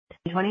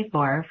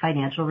2024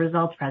 financial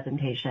results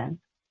presentation.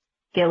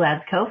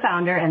 GitLab's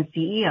co-founder and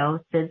CEO,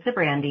 Sid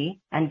Sijbrandij,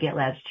 and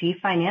GitLab's Chief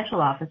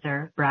Financial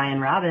Officer, Brian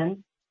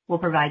Robbins, will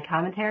provide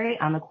commentary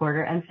on the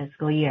quarter and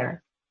fiscal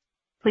year.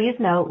 Please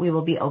note we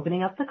will be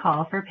opening up the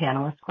call for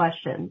panelist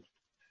questions.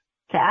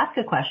 To ask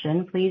a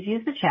question, please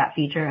use the chat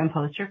feature and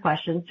post your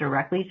questions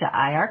directly to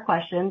IR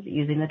questions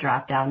using the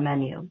drop-down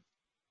menu.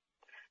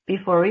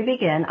 Before we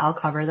begin, I'll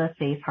cover the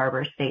safe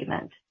harbor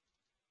statement.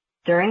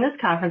 During this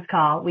conference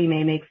call, we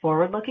may make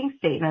forward-looking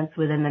statements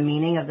within the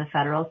meaning of the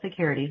federal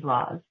securities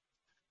laws.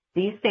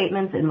 These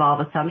statements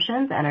involve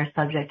assumptions and are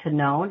subject to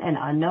known and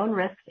unknown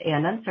risks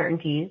and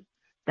uncertainties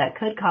that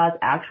could cause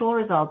actual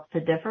results to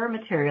differ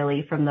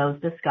materially from those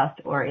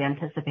discussed or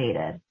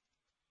anticipated.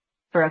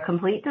 For a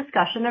complete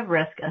discussion of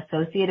risk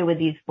associated with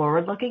these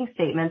forward-looking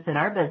statements in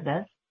our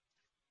business,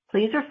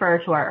 please refer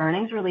to our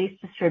earnings release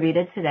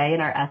distributed today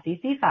in our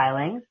SEC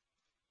filings,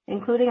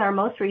 including our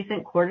most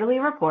recent quarterly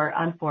report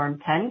on Form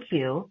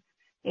 10-Q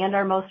and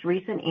our most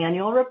recent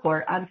annual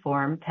report on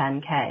Form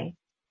 10-K.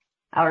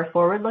 Our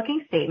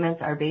forward-looking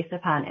statements are based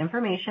upon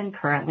information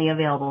currently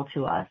available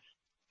to us.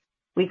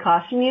 We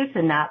caution you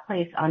to not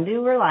place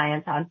undue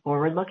reliance on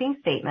forward-looking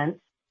statements,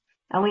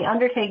 and we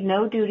undertake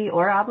no duty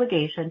or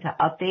obligation to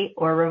update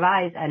or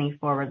revise any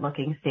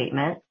forward-looking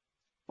statement,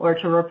 or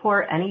to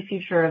report any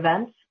future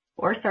events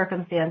or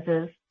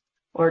circumstances,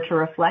 or to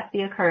reflect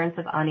the occurrence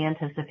of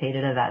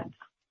unanticipated events.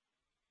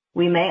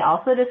 We may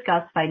also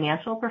discuss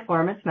financial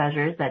performance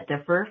measures that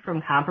differ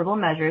from comparable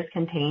measures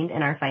contained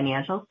in our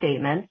financial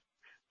statements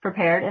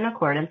prepared in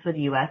accordance with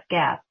U.S.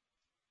 GAAP.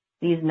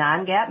 These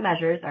non-GAAP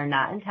measures are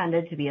not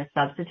intended to be a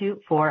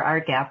substitute for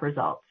our GAAP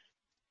results.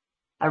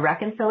 A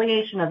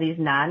reconciliation of these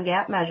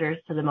non-GAAP measures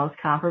to the most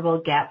comparable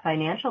GAAP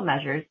financial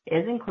measures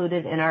is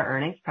included in our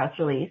earnings press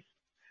release,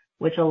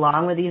 which,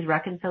 along with these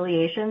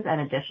reconciliations and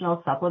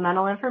additional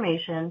supplemental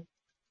information,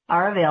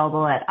 are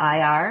available at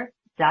ir.gitlab.com.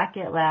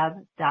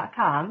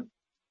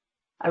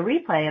 A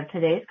replay of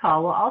today's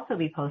call will also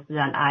be posted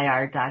on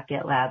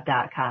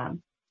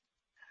ir.gitlab.com.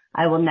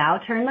 I will now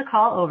turn the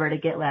call over to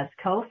GitLab's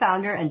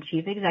co-founder and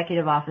Chief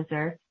Executive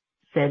Officer,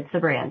 Sid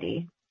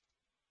Sijbrandij.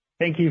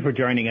 Thank you for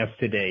joining us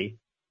today.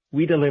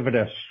 We delivered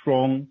a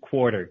strong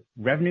quarter.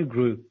 Revenue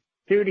grew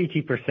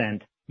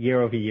 32%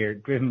 year over year,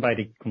 driven by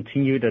the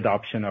continued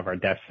adoption of our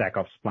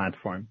DevSecOps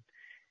platform.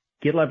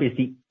 GitLab is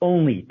the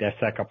only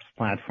DevSecOps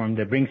platform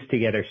that brings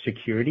together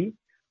security,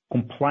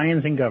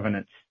 compliance and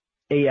governance,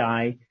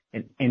 AI,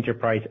 and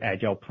enterprise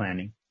agile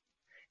planning.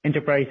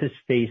 Enterprises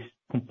face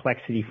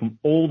complexity from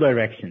all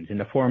directions in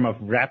the form of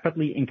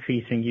rapidly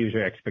increasing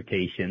user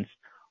expectations,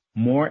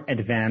 more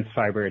advanced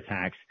cyber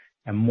attacks,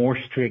 and more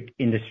strict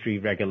industry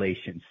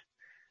regulations.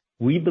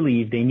 We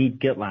believe they need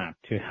GitLab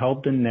to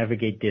help them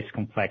navigate this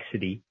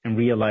complexity and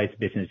realize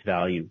business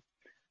value.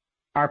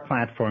 Our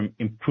platform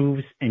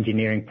improves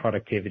engineering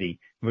productivity,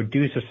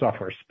 reduces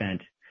software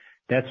spend.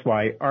 That's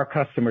why our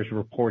customers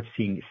report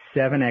seeing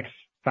 7x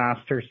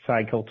faster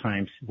cycle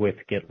times with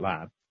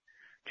GitLab.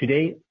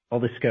 Today, I'll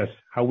discuss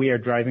how we are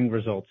driving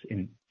results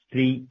in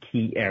 3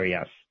 key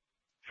areas.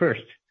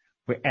 First,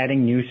 we're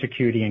adding new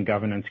security and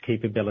governance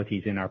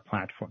capabilities in our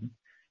platform.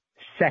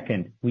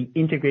 Second, we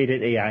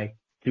integrated AI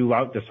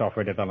throughout the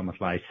software development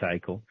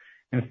lifecycle.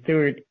 And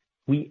third,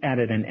 we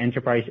added an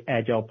enterprise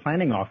agile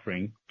planning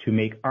offering to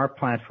make our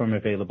platform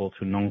available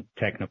to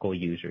non-technical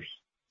users.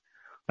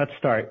 Let's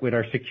start with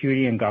our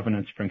security and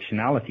governance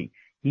functionality.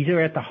 These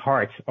are at the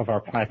heart of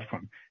our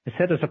platform and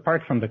set us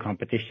apart from the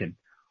competition.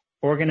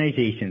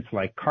 Organizations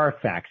like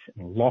Carfax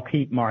and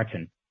Lockheed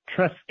Martin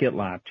trust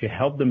GitLab to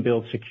help them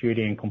build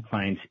security and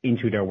compliance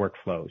into their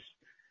workflows.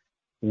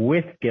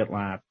 With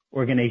GitLab,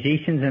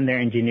 organizations and their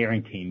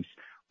engineering teams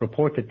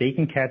report that they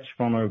can catch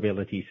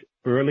vulnerabilities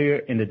earlier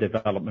in the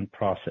development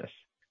process,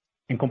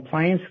 and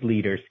compliance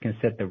leaders can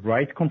set the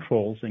right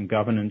controls and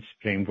governance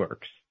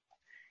frameworks.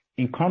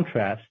 In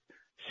contrast,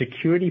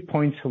 security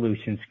point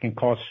solutions can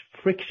cause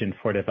friction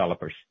for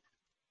developers.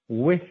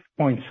 With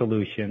point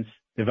solutions,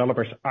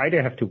 developers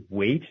either have to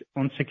wait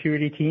on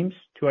security teams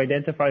to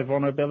identify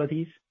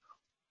vulnerabilities,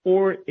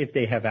 or if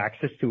they have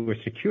access to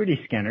a security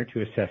scanner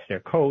to assess their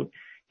code,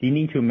 they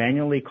need to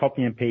manually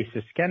copy and paste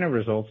the scanner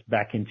results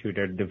back into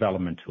their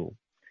development tool.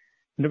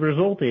 And the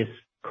result is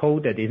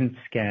code that isn't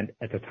scanned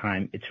at the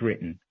time it's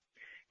written.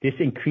 This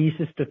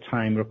increases the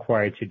time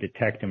required to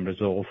detect and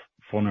resolve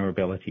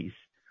vulnerabilities.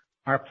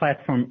 Our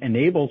platform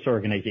enables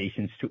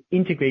organizations to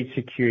integrate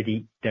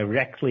security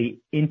directly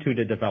into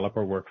the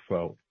developer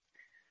workflow.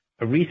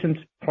 A recent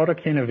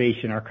product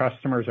innovation our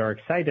customers are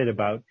excited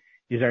about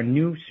is our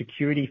new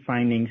security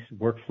findings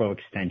workflow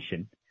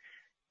extension.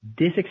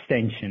 This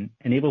extension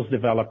enables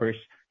developers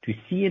to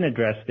see and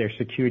address their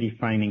security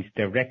findings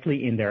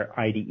directly in their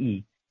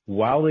IDE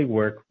while they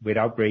work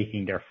without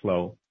breaking their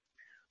flow.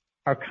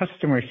 Our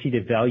customers see the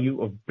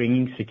value of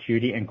bringing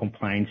security and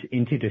compliance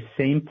into the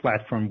same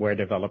platform where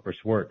developers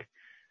work.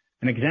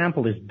 An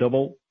example is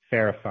Double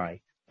Verify,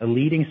 a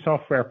leading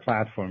software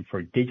platform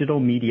for digital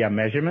media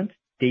measurement,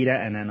 data,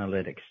 and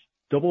analytics.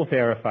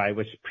 DoubleVerify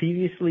was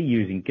previously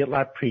using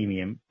GitLab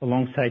Premium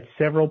alongside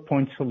several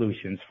point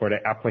solutions for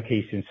their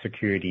application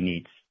security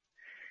needs.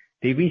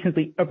 They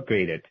recently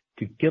upgraded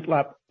to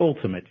GitLab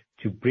Ultimate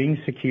to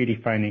bring security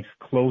findings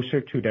closer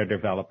to their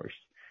developers.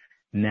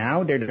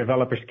 Now their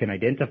developers can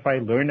identify,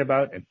 learn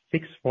about, and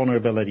fix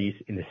vulnerabilities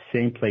in the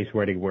same place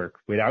where they work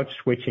without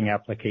switching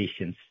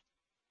applications.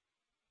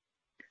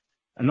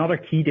 Another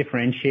key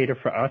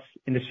differentiator for us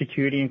in the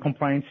security and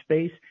compliance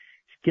space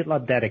is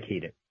GitLab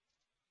Dedicated,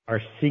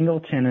 our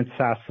single-tenant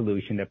SaaS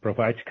solution that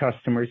provides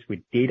customers with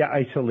data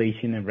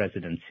isolation and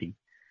residency.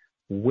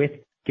 With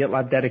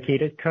GitLab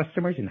Dedicated,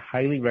 customers in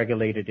highly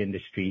regulated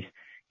industries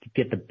can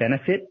get the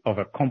benefit of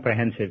a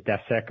comprehensive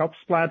DevSecOps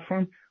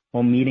platform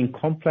while meeting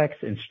complex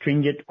and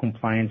stringent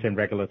compliance and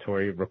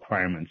regulatory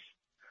requirements.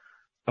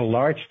 A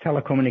large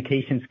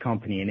telecommunications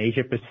company in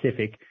Asia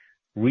Pacific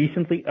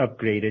recently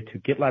upgraded to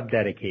GitLab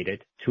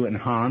Dedicated to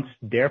enhance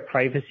their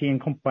privacy and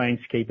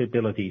compliance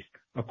capabilities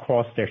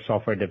across their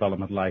software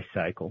development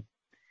lifecycle.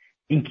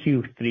 In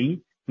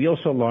Q3, we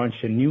also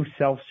launched a new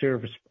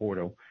self-service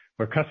portal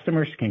where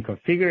customers can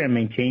configure and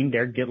maintain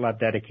their GitLab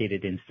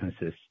Dedicated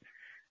instances.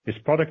 This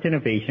product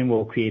innovation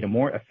will create a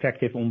more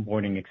effective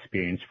onboarding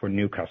experience for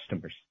new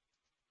customers.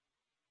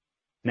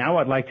 Now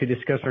I'd like to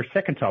discuss our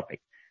second topic,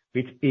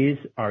 which is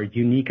our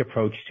unique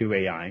approach to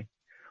AI.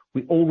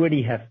 We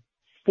already have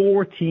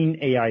 14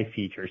 AI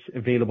features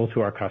available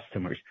to our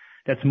customers.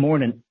 That's more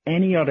than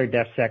any other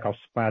DevSecOps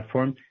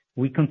platform.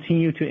 We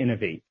continue to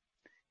innovate.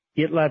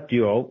 GitLab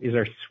Duo is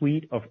our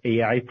suite of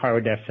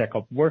AI-powered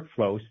DevSecOps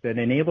workflows that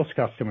enables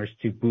customers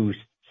to boost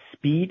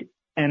speed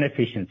and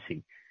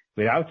efficiency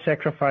without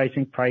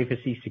sacrificing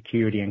privacy,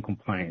 security, and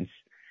compliance.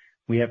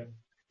 We have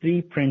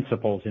 3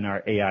 principles in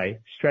our AI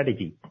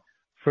strategy.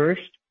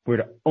 First, we're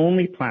the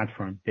only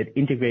platform that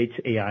integrates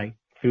AI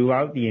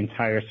throughout the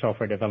entire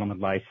software development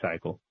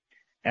lifecycle.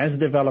 As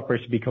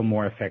developers become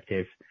more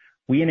effective,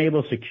 we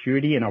enable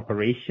security and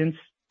operations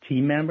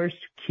team members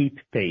to keep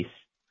pace.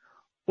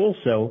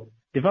 Also,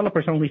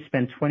 developers only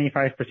spend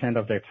 25%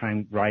 of their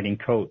time writing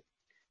code.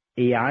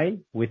 AI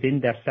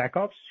within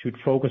DevSecOps should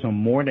focus on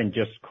more than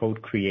just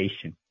code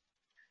creation.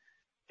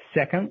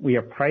 Second, we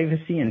are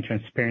privacy and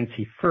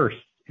transparency first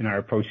in our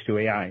approach to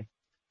AI.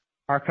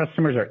 Our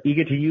customers are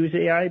eager to use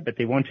AI, but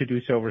they want to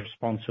do so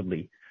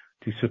responsibly.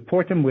 To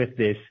support them with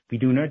this, we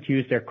do not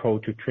use their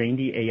code to train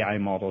the AI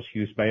models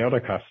used by other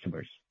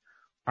customers.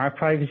 Our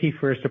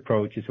privacy-first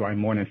approach is why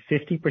more than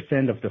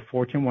 50% of the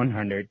Fortune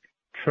 100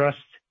 trust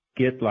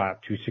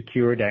GitLab to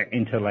secure their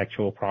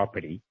intellectual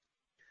property.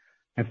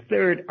 And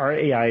third, our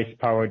AI is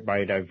powered by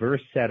a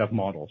diverse set of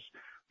models,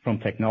 from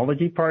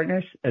technology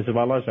partners as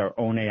well as our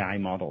own AI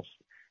models.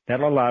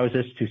 That allows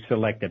us to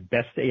select the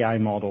best AI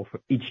model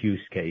for each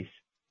use case.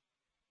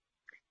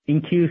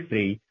 In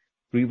Q3,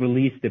 we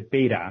released the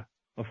beta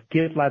of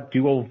GitLab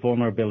Duo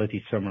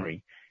Vulnerability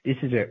Summary. This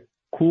is a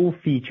cool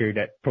feature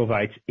that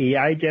provides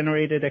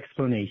AI-generated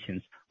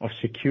explanations of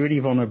security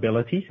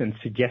vulnerabilities and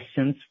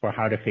suggestions for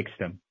how to fix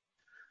them.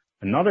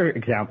 Another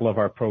example of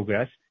our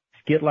progress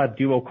is GitLab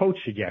Duo Code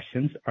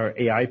Suggestions, our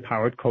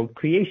AI-powered code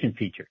creation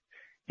feature.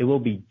 It will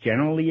be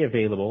generally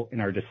available in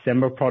our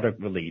December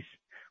product release.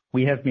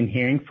 We have been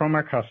hearing from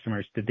our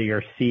customers that they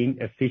are seeing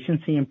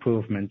efficiency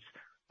improvements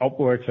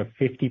upwards of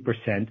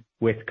 50%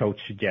 with code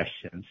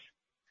suggestions.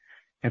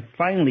 And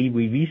finally,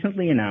 we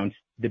recently announced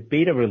the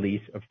beta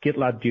release of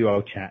GitLab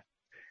Duo Chat.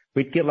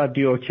 With GitLab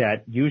Duo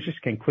Chat, users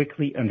can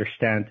quickly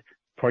understand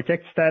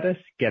project status,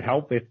 get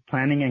help with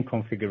planning and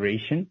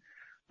configuration,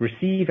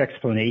 receive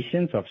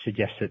explanations of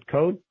suggested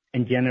code,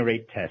 and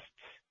generate tests,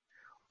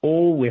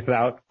 all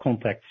without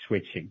context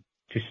switching.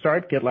 To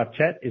start, GitLab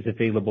Chat is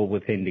available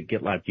within the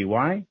GitLab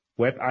UI,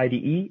 Web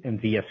IDE,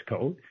 and VS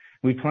Code.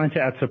 We plan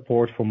to add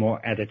support for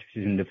more editors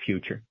in the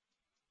future.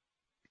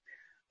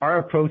 Our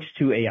approach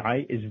to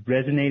AI is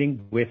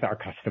resonating with our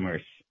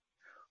customers.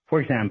 For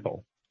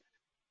example,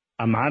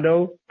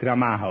 Amado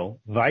Gramajo,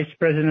 Vice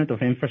President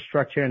of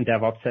Infrastructure and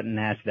DevOps at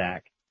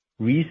NASDAQ,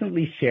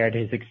 recently shared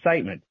his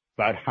excitement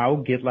about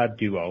how GitLab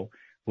Duo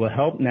will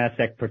help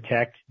NASDAQ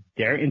protect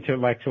their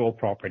intellectual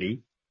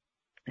property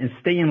and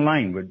stay in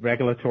line with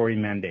regulatory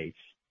mandates.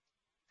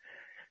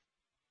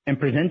 And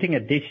presenting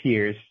at this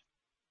year's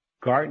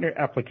Gartner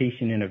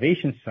Application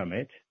Innovation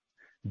Summit,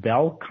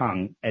 Bel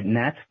Kang at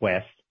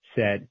NatWest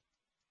said,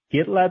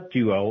 GitLab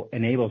Duo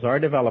enables our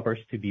developers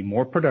to be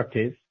more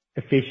productive,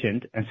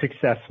 efficient, and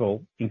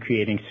successful in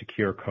creating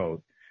secure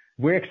code.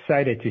 We're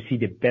excited to see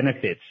the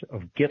benefits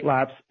of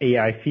GitLab's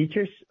AI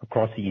features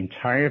across the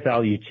entire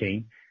value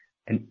chain,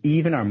 and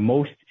even our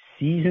most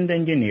seasoned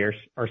engineers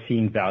are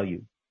seeing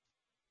value.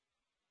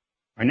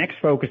 Our next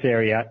focus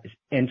area is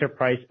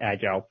Enterprise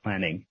Agile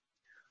Planning.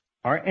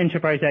 Our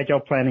Enterprise Agile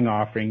Planning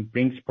offering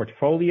brings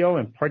portfolio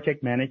and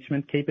project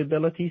management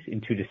capabilities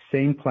into the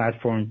same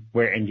platform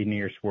where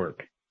engineers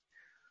work.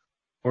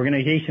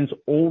 Organizations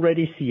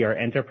already see our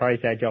Enterprise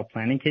Agile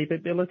Planning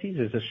capabilities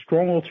as a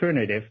strong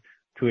alternative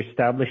to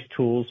established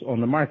tools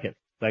on the market,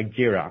 like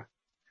Jira.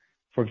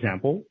 For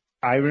example,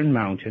 Iron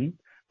Mountain,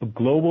 a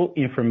global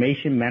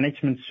information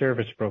management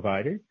service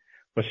provider,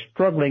 was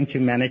struggling to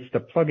manage the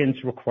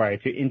plugins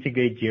required to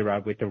integrate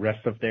Jira with the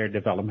rest of their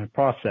development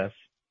process.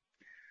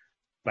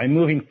 By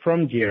moving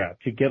from Jira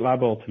to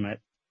GitLab Ultimate,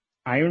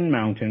 Iron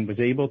Mountain was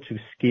able to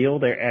scale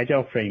their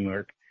agile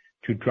framework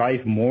to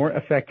drive more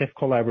effective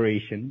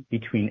collaboration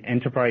between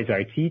enterprise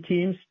IT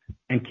teams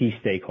and key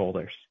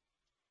stakeholders.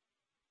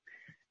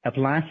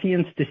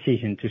 Atlassian's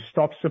decision to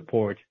stop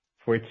support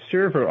for its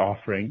server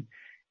offering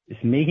is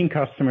making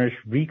customers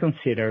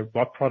reconsider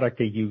what product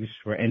they use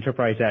for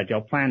enterprise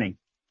agile planning.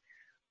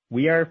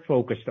 We are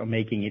focused on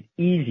making it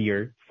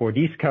easier for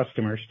these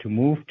customers to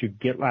move to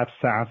GitLab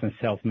SaaS and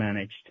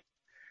self-managed.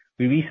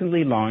 We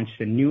recently launched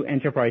a new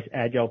enterprise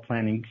agile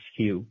planning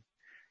SKU.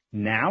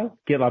 Now,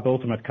 GitLab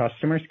Ultimate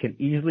customers can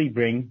easily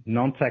bring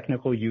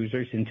non-technical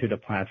users into the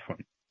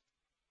platform.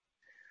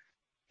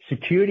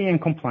 Security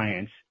and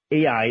compliance,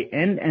 AI,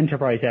 and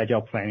enterprise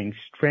agile planning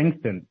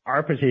strengthen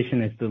our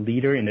position as the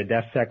leader in the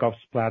DevSecOps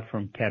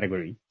platform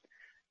category.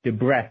 The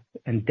breadth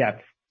and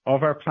depth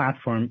of our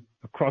platform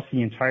across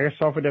the entire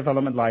software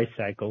development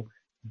lifecycle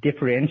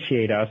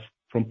differentiate us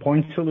from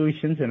point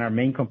solutions and our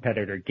main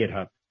competitor,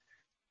 GitHub.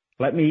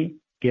 Let me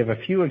give a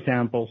few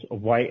examples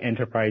of why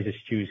enterprises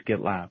choose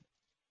GitLab.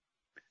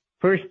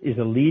 First is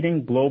a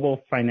leading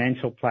global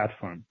financial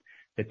platform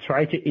that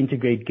tried to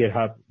integrate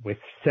GitHub with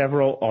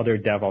several other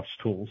DevOps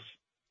tools.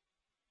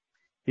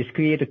 This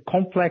created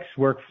complex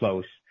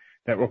workflows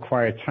that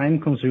require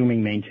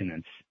time-consuming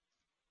maintenance.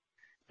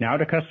 Now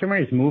the customer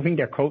is moving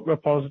their code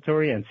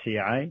repository and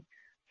CI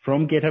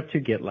from GitHub to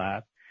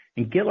GitLab,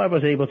 and GitLab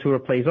was able to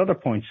replace other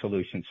point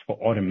solutions for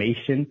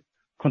automation,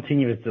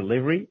 continuous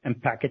delivery,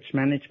 and package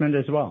management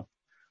as well.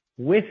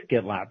 With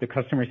GitLab, the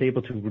customer is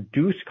able to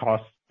reduce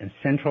costs and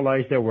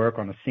centralize their work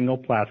on a single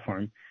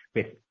platform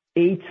with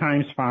 8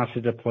 times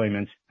faster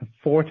deployments and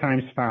 4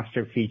 times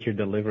faster feature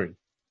delivery.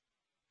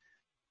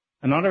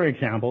 Another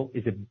example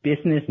is a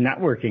business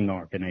networking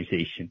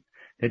organization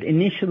that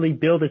initially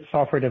built its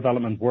software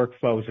development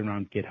workflows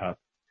around GitHub.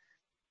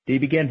 They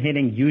began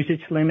hitting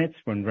usage limits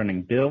when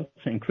running builds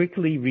and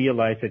quickly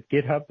realized that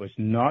GitHub was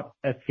not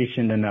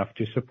efficient enough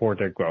to support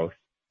their growth.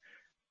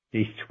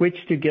 They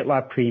switched to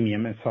GitLab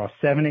Premium and saw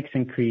a 7x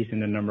increase in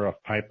the number of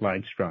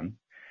pipelines run.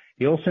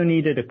 They also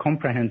needed a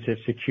comprehensive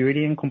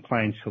security and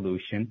compliance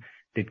solution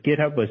that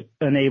GitHub was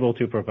unable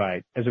to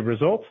provide. As a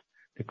result,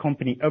 the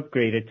company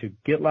upgraded to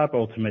GitLab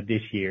Ultimate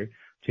this year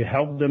to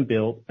help them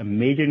build a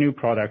major new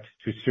product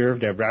to serve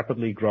their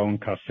rapidly growing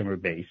customer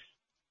base.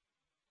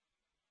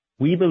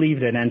 We believe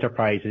that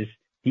enterprises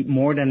need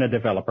more than a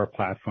developer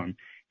platform.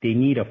 They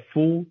need a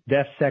full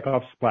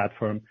DevSecOps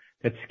platform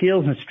that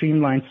scales and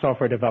streamlines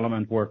software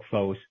development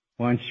workflows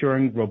while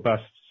ensuring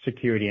robust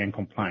security and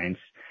compliance.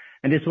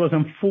 And this was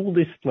on full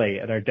display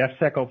at our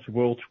DevSecOps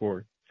World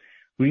Tour.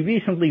 We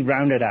recently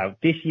rounded out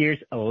this year's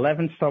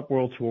 11-stop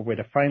World Tour with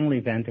a final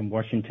event in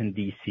Washington,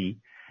 D.C.,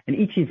 and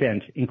each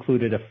event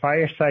included a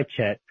fireside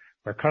chat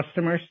where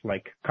customers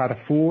like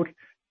Carrefour,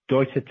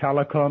 Deutsche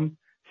Telekom,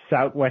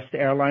 Southwest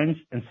Airlines,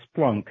 and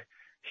Splunk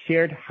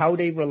shared how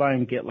they rely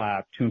on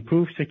GitLab to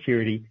improve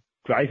security,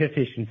 drive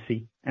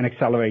efficiency, and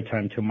accelerate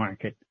time to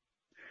market.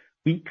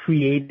 We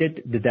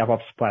created the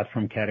DevOps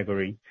platform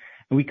category,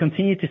 and we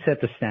continue to set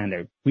the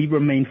standard. We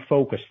remain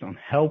focused on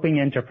helping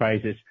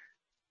enterprises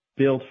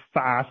build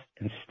fast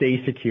and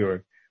stay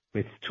secure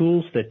with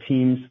tools that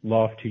teams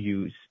love to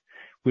use.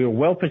 We are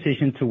well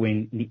positioned to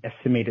win the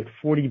estimated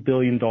 $40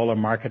 billion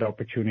market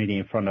opportunity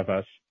in front of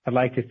us. I'd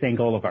like to thank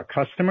all of our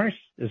customers,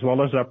 as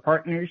well as our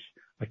partners,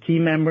 our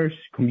team members,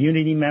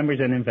 community members,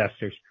 and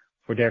investors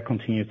for their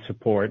continued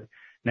support.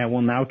 And I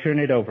will now turn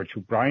it over to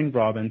Brian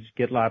Robbins,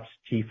 GitLab's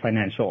Chief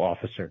Financial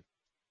Officer.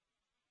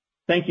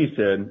 Thank you,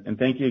 Sid, and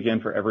thank you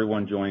again for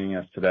everyone joining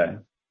us today.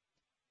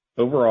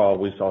 Overall,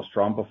 we saw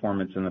strong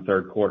performance in the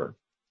third quarter.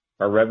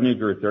 Our revenue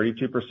grew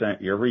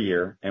 32% year over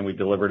year, and we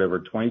delivered over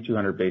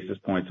 2,200 basis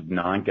points of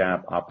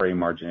non-GAAP operating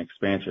margin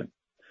expansion.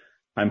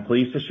 I'm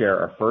pleased to share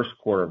our first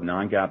quarter of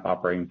non-GAAP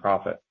operating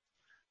profit.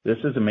 This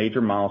is a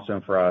major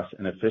milestone for us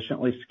in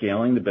efficiently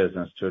scaling the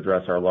business to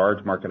address our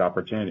large market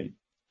opportunity.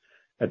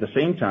 At the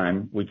same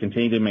time, we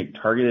continue to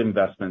make targeted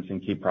investments in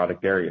key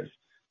product areas.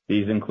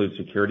 These include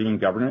security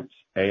and governance,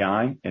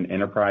 AI, and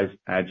enterprise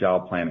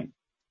agile planning.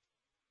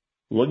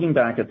 Looking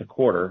back at the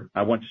quarter,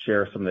 I want to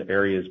share some of the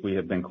areas we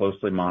have been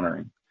closely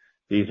monitoring.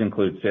 These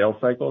include sales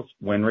cycles,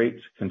 win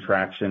rates,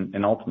 contraction,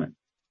 and Ultimate.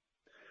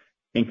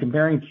 In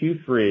comparing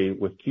Q3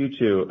 with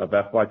Q2 of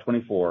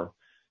FY24,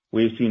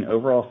 we have seen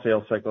overall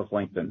sales cycles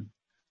lengthen.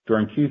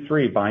 During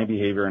Q3, buying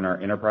behavior in our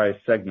enterprise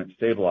segment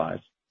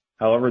stabilized.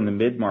 However, in the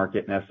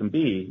mid-market and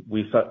SMB,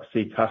 we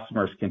see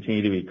customers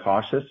continue to be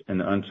cautious in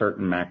the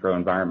uncertain macro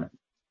environment.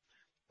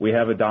 We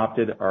have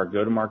adopted our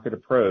go-to-market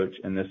approach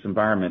in this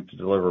environment to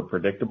deliver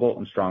predictable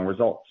and strong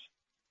results.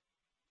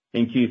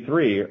 In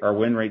Q3, our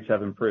win rates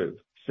have improved,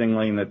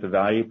 signaling that the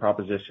value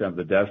proposition of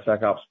the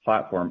DevSecOps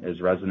platform is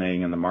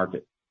resonating in the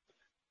market.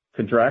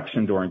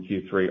 Contraction during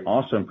Q3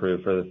 also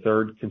improved for the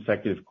third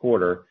consecutive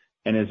quarter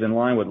and is in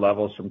line with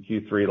levels from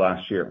Q3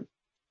 last year.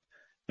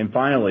 And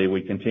finally,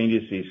 we continue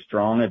to see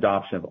strong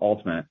adoption of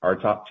Ultimate, our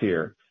top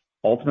tier,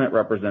 Ultimate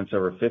represents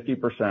over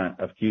 50%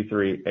 of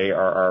Q3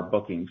 ARR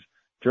bookings,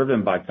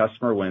 driven by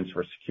customer wins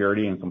for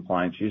security and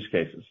compliance use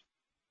cases.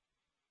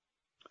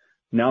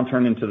 Now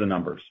turning to the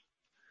numbers.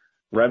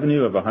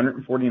 Revenue of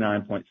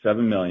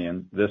 $149.7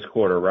 million this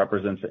quarter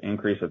represents an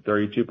increase of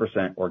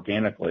 32%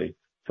 organically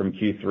from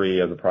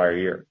Q3 of the prior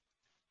year.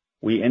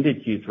 We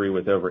ended Q3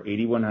 with over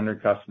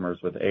 8,100 customers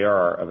with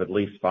ARR of at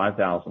least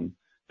 $5,000,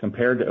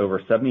 compared to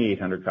over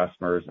 7,800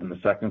 customers in the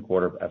second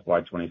quarter of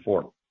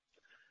FY24.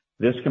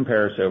 This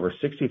compares to over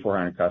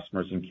 6,400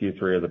 customers in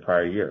Q3 of the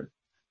prior year.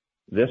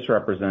 This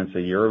represents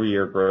a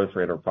year-over-year growth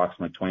rate of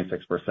approximately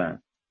 26%.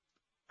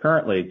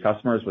 Currently,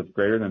 customers with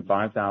greater than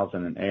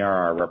 5,000 in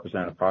ARR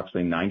represent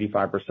approximately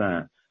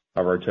 95%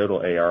 of our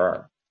total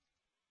ARR.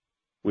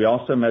 We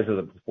also measure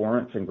the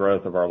performance and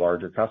growth of our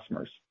larger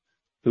customers,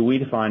 who we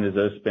define as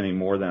those spending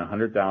more than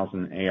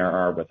 100,000 in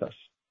ARR with us.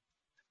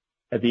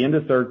 At the end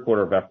of the third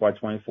quarter of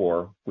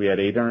FY24, we had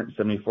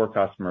 874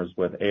 customers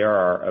with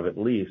ARR of at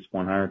least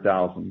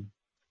 100,000,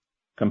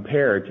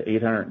 compared to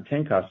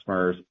 810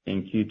 customers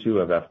in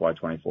Q2 of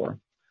FY24.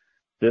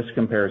 This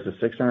compares to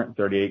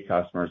 638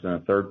 customers in the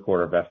third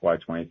quarter of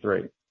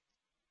FY23.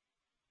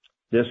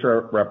 This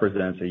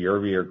represents a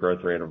year-over-year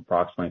growth rate of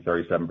approximately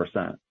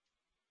 37%.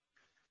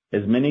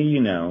 As many of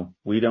you know,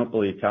 we don't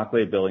believe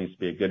calculated billings to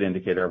be a good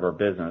indicator of our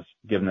business,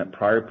 given that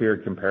prior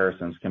period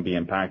comparisons can be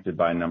impacted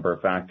by a number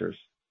of factors,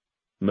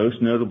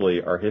 most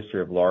notably our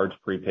history of large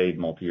prepaid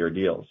multi-year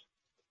deals.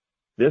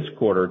 This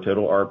quarter,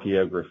 total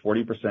RPO grew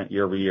 40%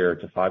 year-over-year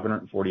to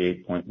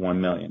 $548.1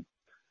 million.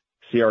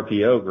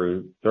 CRPO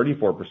grew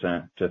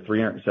 34% to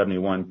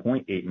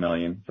 $371.8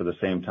 million for the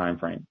same time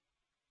frame.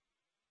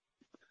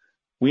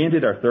 We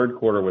ended our third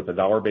quarter with a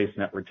dollar-based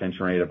net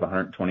retention rate of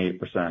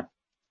 128%.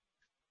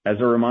 As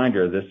a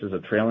reminder, this is a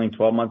trailing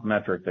 12-month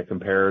metric that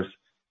compares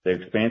the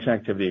expansion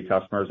activity of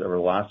customers over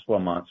the last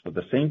 12 months with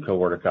the same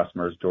cohort of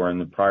customers during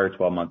the prior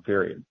 12-month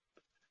period.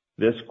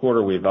 This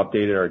quarter, we've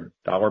updated our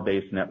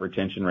dollar-based net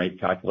retention rate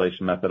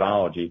calculation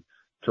methodology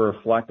to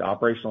reflect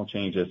operational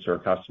changes to our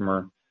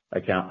customer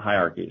account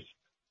hierarchies.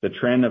 The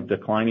trend of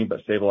declining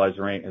but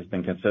stabilizing rate has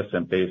been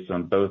consistent based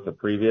on both the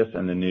previous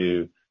and the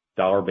new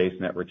dollar-based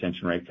net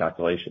retention rate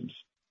calculations.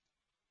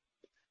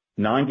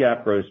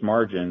 Non-GAAP gross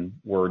margin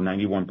were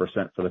 91%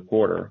 for the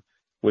quarter,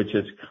 which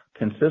is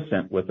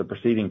consistent with the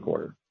preceding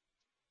quarter.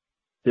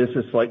 This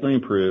is slightly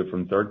improved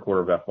from third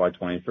quarter of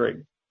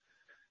FY23.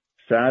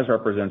 SaaS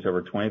represents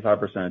over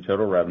 25% of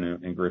total revenue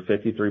and grew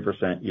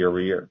 53%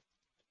 year-over-year.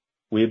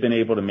 We have been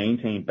able to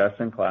maintain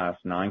best-in-class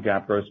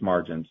non-GAAP gross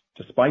margins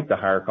despite the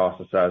higher cost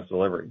of SaaS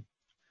delivery.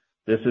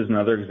 This is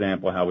another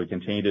example of how we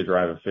continue to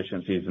drive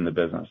efficiencies in the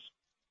business.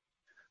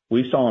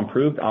 We saw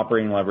improved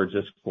operating leverage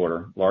this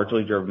quarter,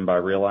 largely driven by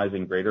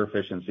realizing greater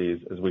efficiencies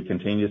as we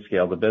continue to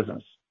scale the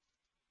business.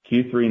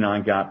 Q3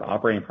 non-GAAP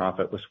operating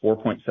profit was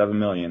 $4.7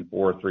 million,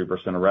 or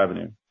 3% of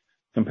revenue,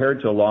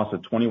 compared to a loss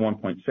of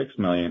 $21.6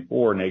 million,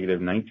 or negative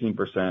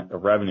 19%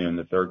 of revenue in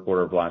the third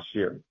quarter of last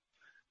year.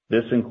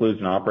 This includes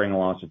an operating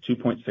loss of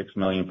 $2.6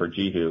 million for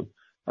Jihu,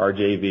 our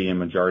JV and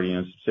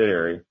majority-owned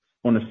subsidiary.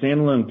 On a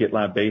standalone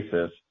GitLab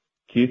basis,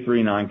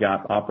 Q3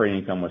 non-GAAP operating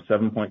income was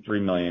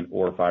 $7.3 million,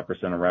 or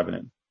 5% of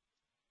revenue.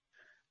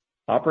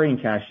 Operating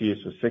cash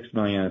use was $6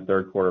 million in the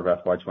third quarter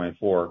of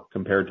FY24,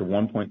 compared to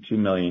 $1.2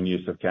 million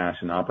use of cash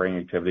in operating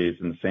activities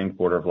in the same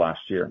quarter of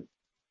last year.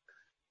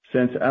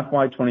 Since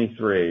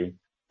FY23,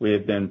 we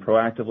have been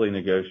proactively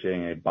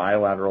negotiating a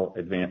bilateral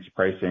advanced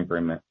pricing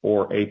agreement,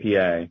 or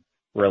APA,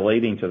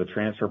 relating to the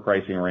transfer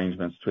pricing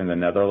arrangements between the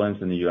Netherlands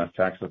and the U.S.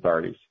 tax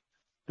authorities.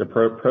 The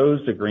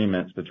proposed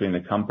agreements between the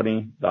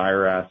company, the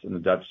IRS, and the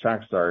Dutch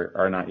tax authority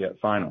are not yet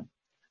final.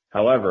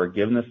 However,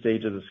 given the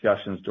stage of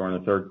discussions during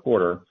the third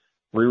quarter,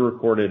 we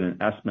recorded an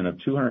estimate of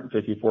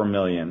 $254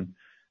 million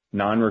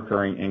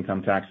non-recurring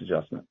income tax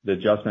adjustment. The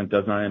adjustment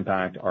does not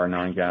impact our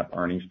non-GAAP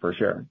earnings per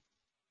share.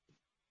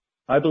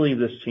 I believe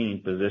this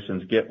change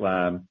positions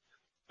GitLab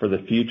for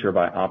the future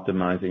by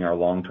optimizing our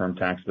long-term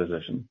tax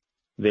position.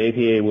 The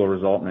APA will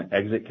result in an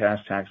exit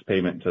cash tax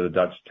payment to the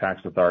Dutch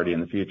tax authority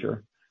in the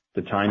future.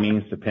 The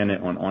timing is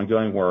dependent on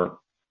ongoing work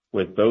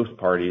with both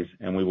parties,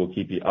 and we will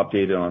keep you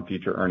updated on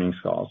future earnings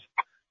calls.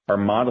 Our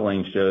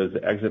modeling shows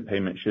the exit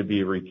payment should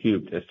be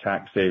recouped as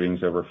tax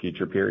savings over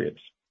future periods.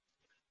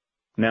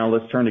 Now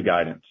let's turn to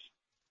guidance.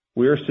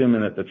 We are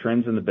assuming that the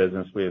trends in the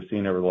business we have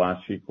seen over the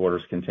last few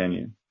quarters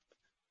continue.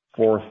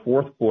 For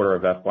fourth quarter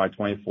of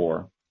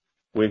FY24,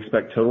 we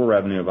expect total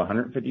revenue of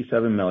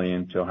 $157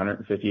 million to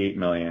 $158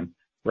 million,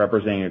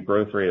 representing a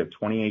growth rate of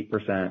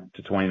 28%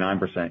 to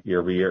 29%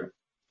 year-over-year.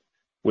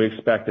 We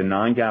expect a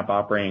non-GAAP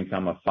operating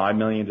income of $5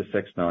 million to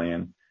 $6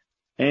 million,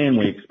 and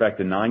we expect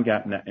a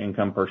non-GAAP net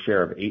income per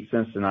share of 8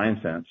 cents to 9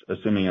 cents,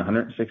 assuming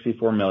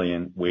 164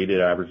 million weighted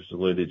average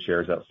diluted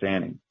shares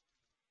outstanding.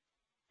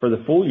 For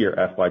the full year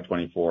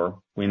FY24,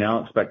 we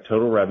now expect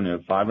total revenue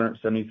of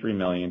 $573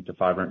 million to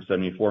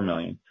 $574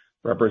 million,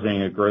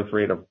 representing a growth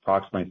rate of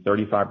approximately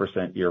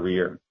 35%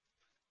 year-over-year.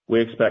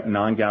 We expect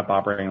non-GAAP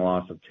operating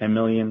loss of $10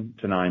 million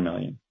to $9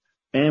 million,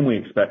 and we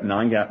expect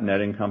non-GAAP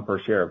net income per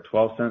share of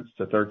 12 cents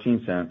to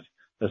 13 cents,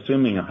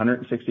 assuming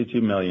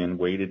 162 million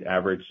weighted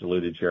average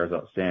diluted shares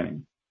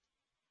outstanding.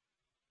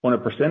 On a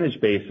percentage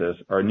basis,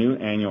 our new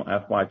annual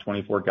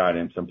FY24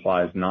 guidance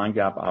implies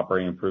non-GAAP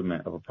operating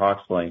improvement of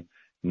approximately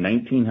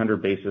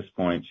 1,900 basis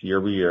points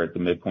year-over-year at the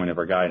midpoint of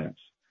our guidance.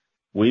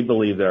 We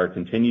believe that our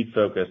continued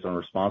focus on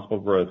responsible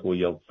growth will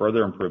yield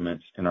further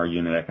improvements in our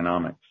unit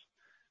economics.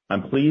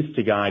 I'm pleased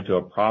to guide to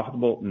a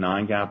profitable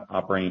non-GAAP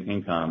operating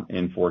income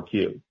in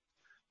 4Q.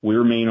 We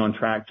remain on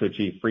track to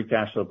achieve free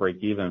cash flow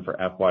break-even for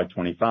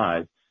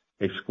FY25,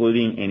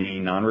 excluding any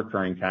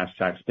non-recurring cash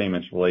tax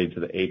payments related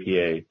to the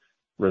APA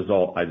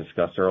result I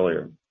discussed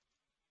earlier.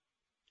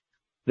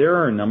 There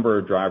are a number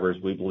of drivers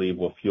we believe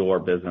will fuel our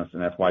business in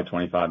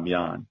FY25 and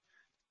beyond.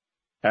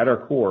 At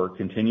our core,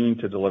 continuing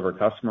to deliver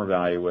customer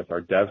value with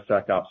our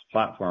DevSecOps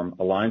platform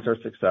aligns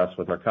our success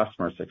with our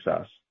customer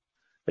success.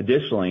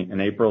 Additionally, in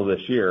April of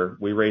this year,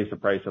 we raised the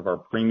price of our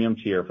premium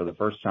tier for the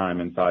first time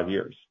in 5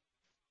 years.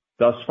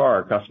 Thus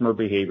far, customer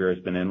behavior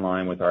has been in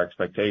line with our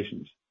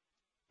expectations.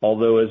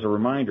 Although, as a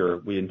reminder,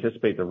 we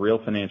anticipate the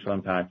real financial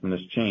impact from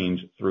this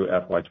change through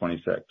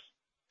FY26.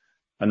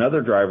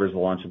 Another driver is the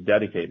launch of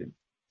Dedicated.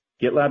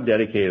 GitLab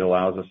Dedicated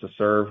allows us to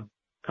serve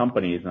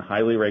companies in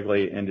highly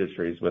regulated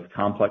industries with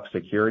complex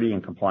security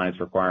and compliance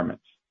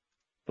requirements.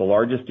 The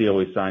largest deal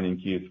we signed in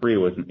Q3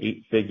 was an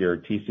 8-figure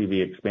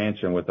TCV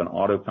expansion with an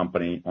auto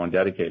company on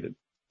Dedicated.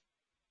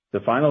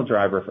 The final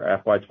driver for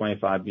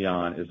FY25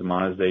 beyond is the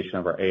monetization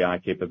of our AI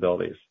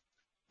capabilities.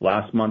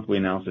 Last month, we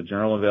announced the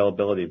general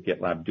availability of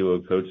GitLab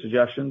Duo code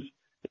suggestions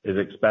is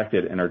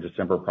expected in our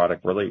December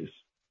product release.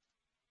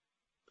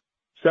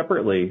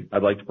 Separately,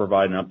 I'd like to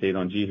provide an update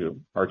on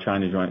Jihu, our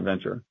China joint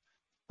venture.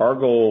 Our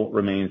goal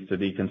remains to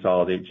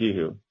deconsolidate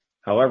Jihu.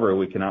 However,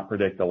 we cannot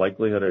predict the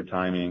likelihood or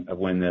timing of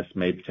when this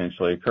may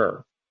potentially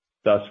occur.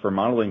 Thus, for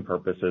modeling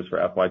purposes for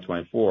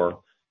FY24,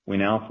 we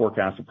now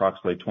forecast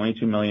approximately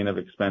 22 million of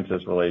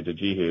expenses related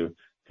to Jihu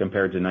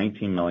compared to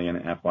 19 million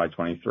in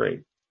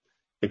FY23.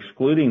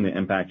 Excluding the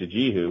impact of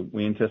Jihu,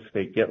 we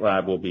anticipate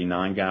GitLab will be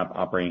non-GAAP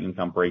operating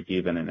income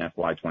break-even in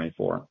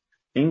FY24.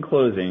 In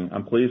closing,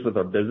 I'm pleased with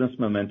our business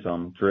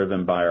momentum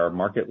driven by our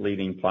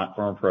market-leading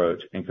platform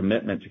approach and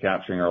commitment to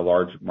capturing our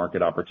large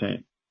market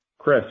opportunity.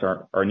 Chris,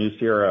 our new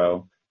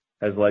CRO,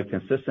 has led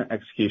consistent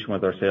execution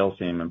with our sales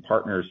team and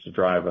partners to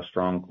drive a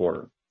strong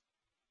quarter.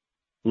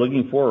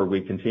 Looking forward,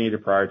 we continue to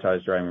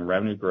prioritize driving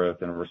revenue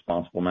growth in a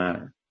responsible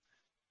manner.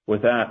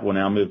 With that, we'll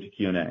now move to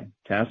Q&A.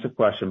 To ask a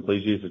question,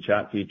 please use the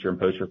chat feature and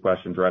post your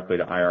question directly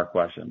to IR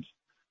questions.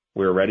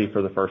 We are ready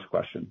for the first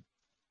question.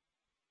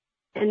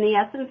 In the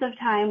essence of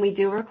time, we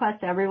do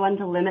request everyone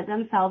to limit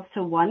themselves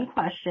to one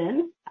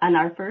question. And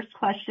our first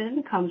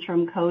question comes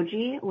from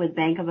Koji with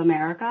Bank of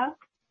America.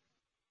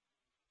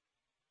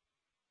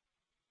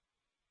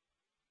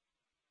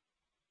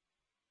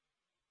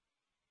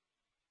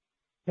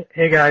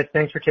 Hey guys,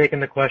 thanks for taking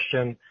the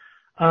question.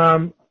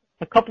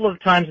 A couple of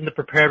times in the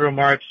prepared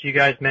remarks, you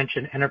guys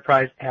mentioned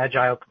enterprise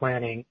agile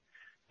planning.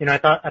 I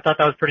thought that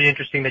was pretty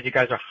interesting that you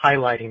guys are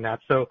highlighting that.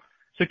 So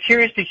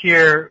curious to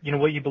hear,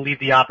 what you believe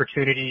the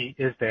opportunity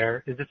is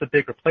there. Is this a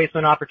big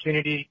replacement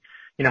opportunity?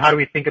 How do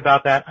we think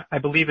about that? I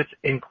believe it's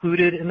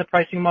included in the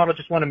pricing model.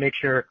 Just want to make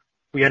sure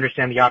we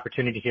understand the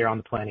opportunity here on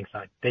the planning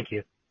side. Thank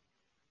you.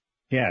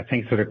 Yeah,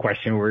 thanks for the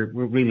question. We're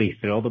really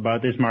thrilled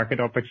about this market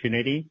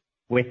opportunity.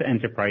 With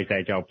enterprise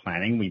agile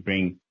planning, we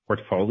bring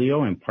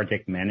portfolio and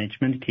project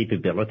management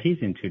capabilities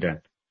into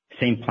the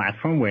same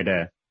platform where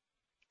the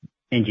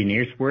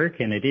engineers work,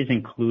 and it is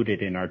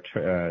included in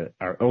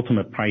our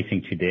ultimate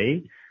pricing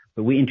today.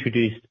 But we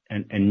introduced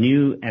a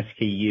new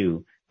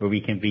SKU where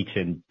we can reach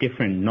a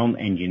different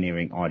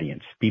non-engineering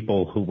audience,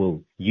 people who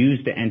will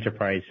use the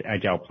enterprise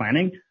agile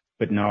planning,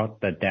 but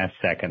not the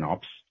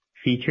DevSecOps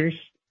features.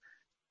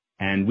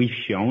 And we've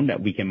shown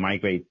that we can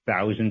migrate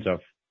thousands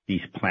of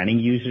these planning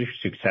users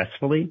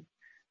successfully.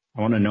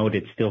 I want to note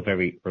it's still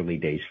very early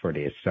days for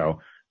this.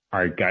 So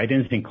our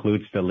guidance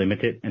includes the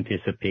limited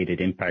anticipated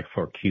impact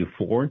for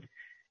Q4.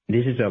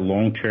 This is a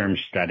long-term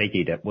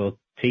strategy that will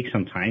take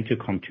some time to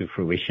come to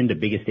fruition. The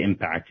biggest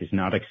impact is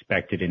not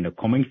expected in the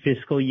coming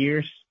fiscal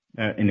year,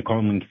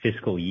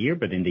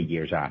 but in the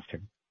years after.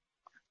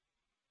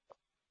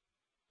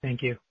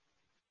 Thank you.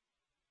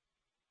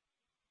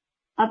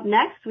 Up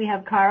next, we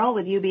have Carl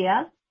with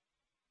UBS.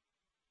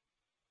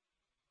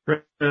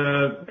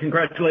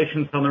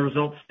 Congratulations on the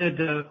results. Sid,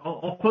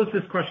 I'll pose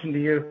this question to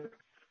you.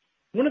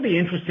 One of the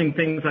interesting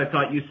things I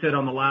thought you said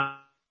on the last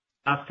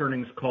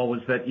earnings call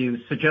was that you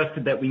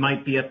suggested that we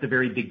might be at the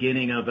very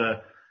beginning of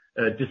a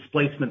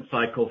displacement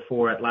cycle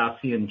for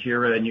Atlassian and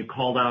Jira, and you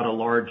called out a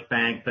large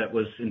bank that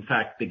was, in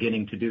fact,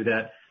 beginning to do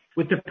that.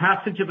 With the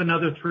passage of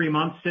another 3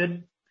 months, Sid,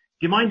 do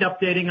you mind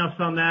updating us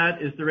on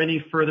that? Is there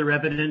any further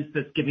evidence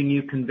that's giving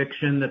you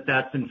conviction that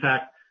that's, in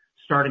fact,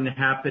 starting to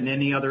happen?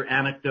 Any other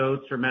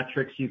anecdotes or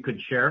metrics you could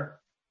share?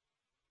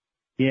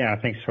 Yeah,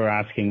 thanks for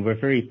asking. We're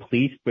very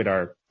pleased with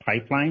our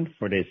pipeline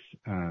for this,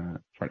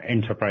 for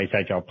enterprise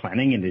agile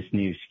planning in this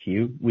new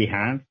SKU we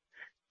have.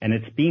 And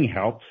it's being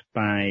helped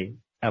by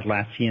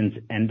Atlassian's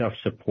end of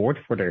support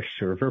for their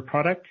server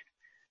product.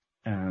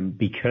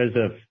 because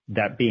of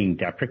that being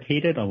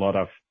deprecated, a lot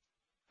of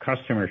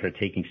customers are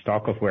taking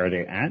stock of where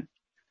they're at,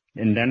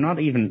 and they're not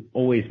even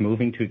always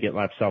moving to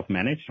GitLab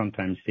self-managed.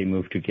 Sometimes they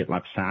move to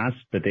GitLab SaaS,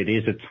 but it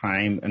is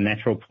a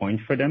natural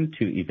point for them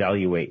to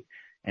evaluate,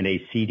 and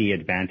they see the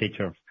advantage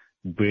of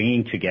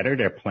bringing together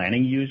their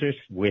planning users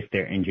with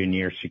their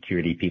engineer,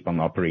 security people,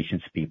 and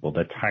operations people.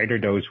 The tighter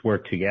those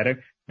work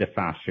together, the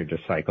faster the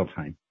cycle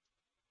time.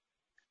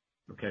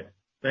 Okay.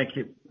 Thank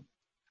you.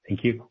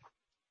 Thank you.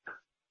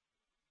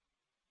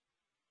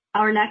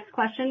 Our next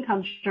question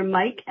comes from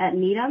Mike at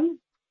Needham.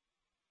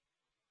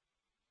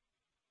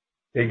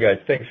 Hey, guys.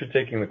 Thanks for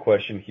taking the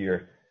question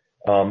here.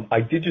 I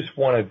did just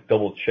want to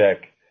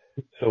double-check.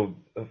 So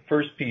the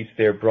first piece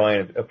there,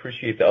 Brian,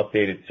 appreciate the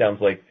update. It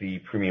sounds like the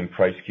premium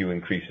price SKU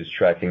increase is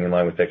tracking in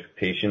line with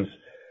expectations.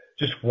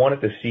 Just wanted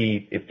to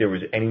see if there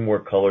was any more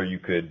color you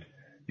could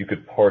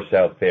parse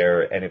out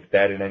there, and if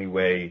that in any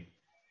way,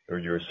 or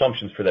your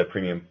assumptions for that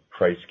premium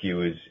price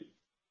SKU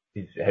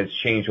has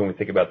changed when we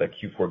think about that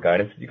Q4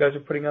 guidance that you guys are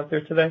putting out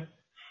there today.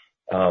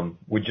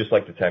 We'd just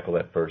like to tackle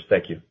that first.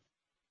 Thank you.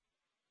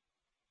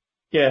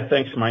 Yeah,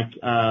 thanks, Mike.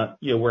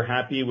 We're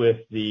happy with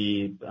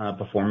the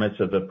performance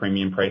of the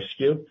premium price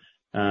SKU.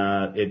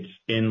 It's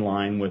in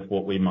line with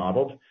what we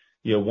modeled.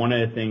 One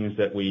of the things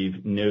that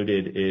we've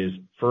noted is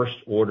first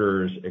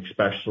orders,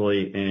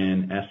 especially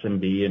in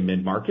SMB and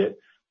mid-market,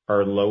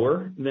 are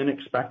lower than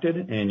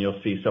expected, and you'll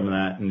see some of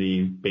that in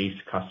the base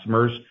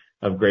customers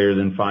of greater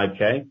than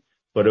 5K.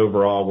 But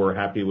overall, we're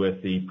happy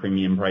with the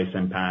premium price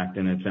impact,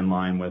 and it's in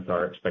line with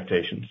our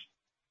expectations.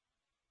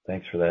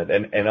 Thanks for that.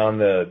 And on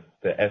the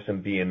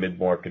SMB and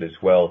mid-market as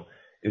well,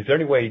 is there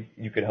any way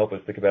you could help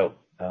us think about,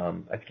 I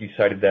think you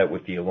cited that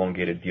with the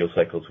elongated deal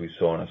cycles we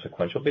saw on a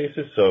sequential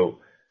basis. So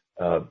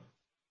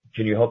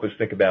can you help us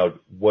think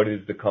about what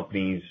is the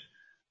company's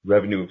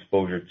revenue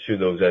exposure to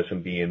those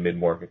SMB and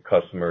mid-market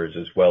customers,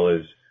 as well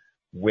as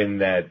when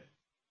that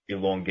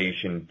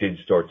elongation did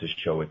start to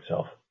show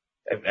itself?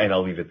 And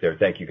I'll leave it there.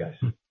 Thank you, guys.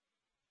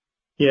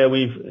 Yeah,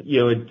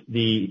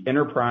 the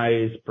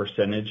enterprise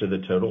percentage of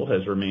the total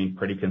has remained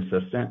pretty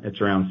consistent. It's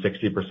around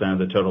 60% of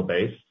the total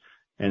base,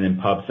 and then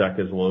PubSec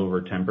is a little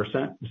over 10%.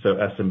 So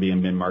SMB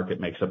and mid-market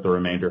makes up the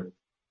remainder.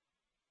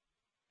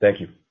 Thank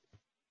you.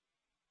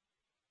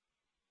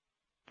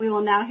 We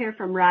will now hear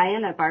from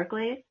Ryan at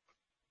Barclays.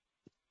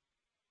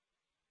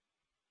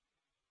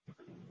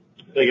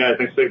 Hey, guys.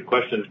 Thanks for the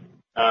question.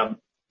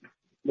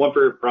 One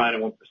for Brian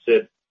and one for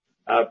Sid.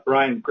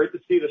 Brian, great to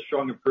see the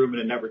strong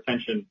improvement in net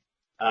retention.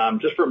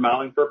 Just for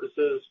modeling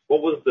purposes,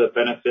 what was the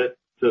benefit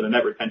to the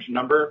net retention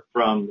number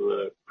from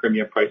the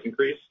premium price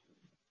increase?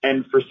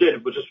 And for Sid, I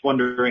was just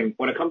wondering,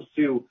 when it comes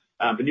to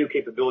the new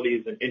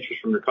capabilities and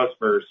interest from your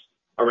customers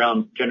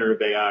around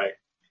generative AI,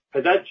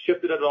 has that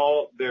shifted at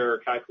all their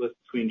calculus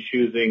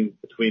choosing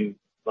between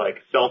like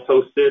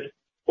self-hosted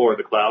or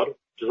the cloud?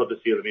 Just love to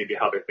see maybe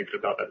how they're thinking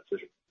about that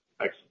decision.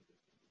 Thanks.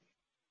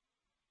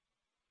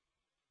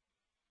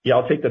 Yeah,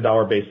 I'll take the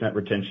dollar-based net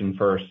retention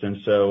first. And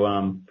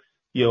so,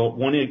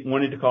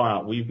 wanted to call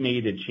out, we've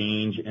made a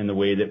change in the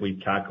way that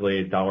we've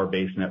calculated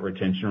dollar-based net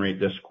retention rate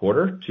this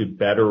quarter to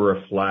better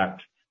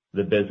reflect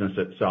the business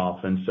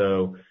itself. And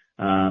so,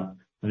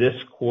 this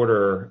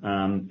quarter,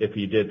 if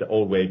you did the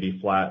old way, it'd be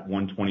flat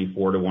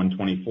 124 to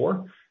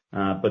 124.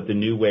 But the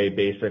new way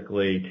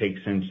basically takes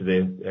into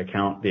the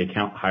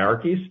account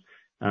hierarchies.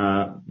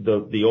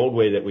 The old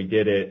way that we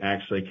did it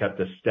actually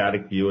kept a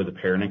static view of the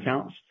parent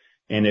accounts.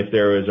 And if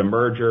there was a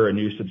merger, a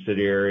new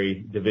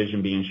subsidiary,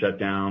 division being shut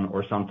down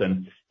or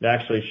something, it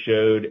actually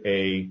showed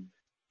a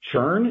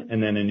churn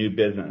and then a new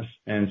business.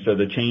 And so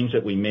the change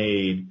that we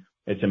made,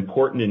 it's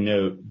important to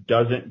note,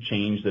 doesn't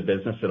change the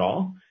business at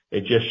all.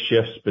 It just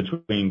shifts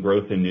between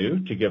growth and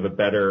new to give a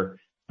better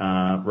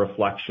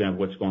reflection of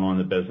what's going on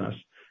in the business.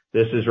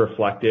 This is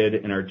reflected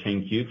in our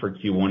 10Q for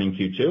Q1 and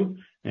Q2,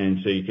 and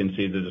so you can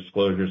see the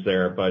disclosures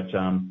there. But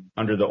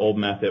under the old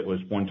method, it was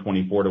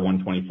 124 to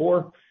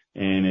 124,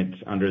 and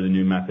it's under the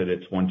new method,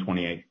 it's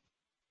 128.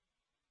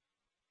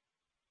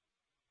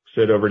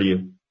 Sid, over to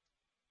you.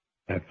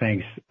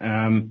 Thanks.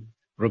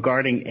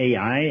 Regarding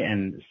AI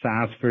and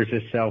SaaS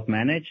versus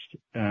self-managed,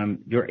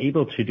 you're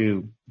able to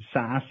do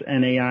SaaS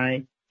and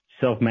AI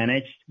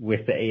self-managed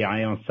with the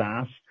AI on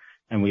SaaS,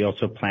 and we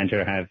also plan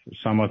to have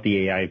some of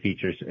the AI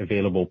features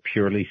available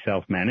purely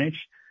self-managed.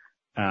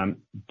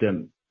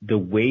 The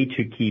way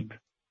to keep,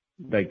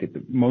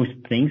 most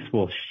things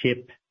will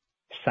ship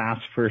SaaS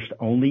first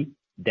only,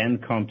 then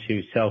come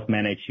to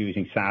self-managed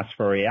using SaaS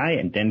for AI,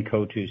 and then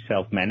go to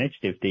self-managed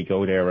if they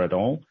go there at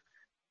all.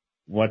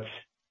 What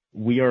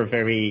we are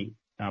very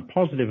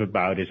positive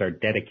about is our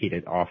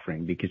dedicated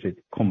offering, because it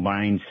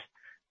combines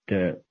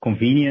the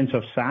convenience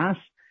of SaaS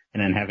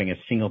and then having a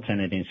single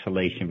tenant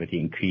installation with the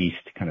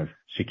increased kind of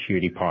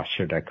security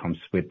posture that comes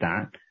with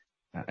that.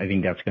 I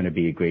think that's going to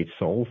be a great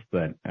solve,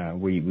 but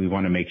we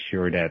want to make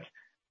sure that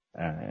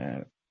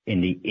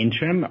in the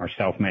interim, our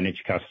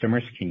self-managed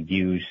customers can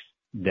use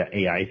the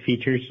AI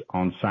features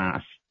on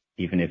SaaS,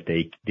 even if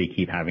they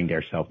keep having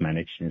their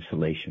self-managed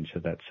installation. So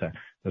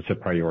that's a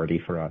priority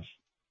for us.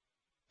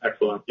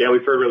 Excellent. Yeah,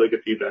 we've heard really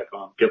good feedback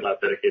on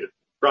GitLab Dedicated.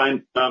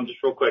 Brian,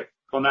 just real quick,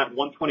 on that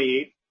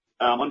 128,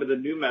 under the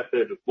new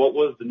method, what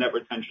was the net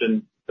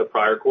retention the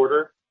prior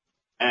quarter?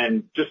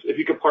 And just if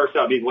you could parse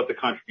out maybe what the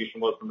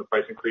contribution was from the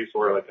price increase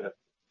or like a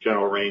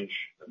general range,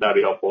 that'd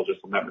be helpful just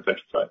on that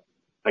retention side.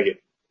 Thank you.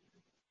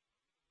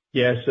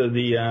 Yeah, so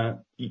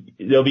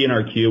they'll be in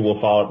our queue. We'll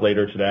follow up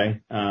later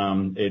today.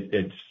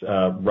 It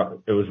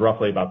was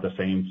roughly about the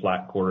same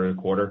flat quarter to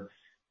quarter.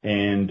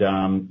 And,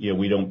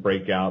 we don't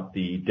break out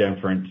the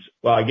difference.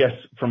 Well, I guess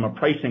from a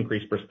price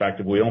increase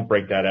perspective, we don't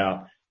break that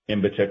out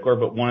in particular,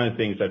 but one of the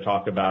things I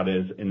talk about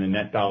is in the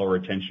net dollar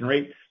retention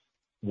rate,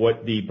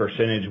 what the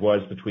percentage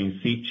was between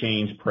seat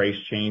change, price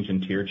change,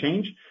 and tier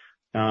change.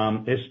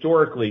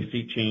 Historically,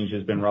 seat change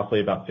has been roughly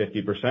about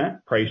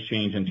 50%. Price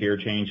change and tier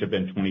change have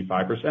been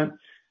 25%.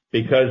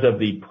 Because of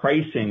the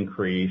price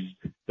increase,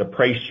 the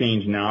price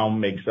change now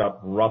makes up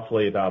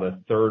roughly about a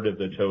third of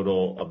the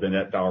total of the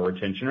net dollar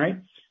retention rate.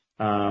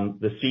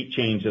 The seat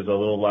change is a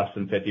little less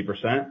than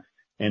 50%,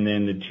 and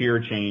then the tier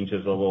change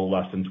is a little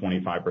less than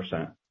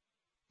 25%.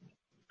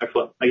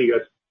 Excellent. Thank you,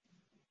 guys.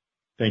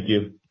 Thank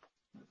you.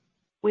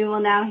 We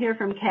will now hear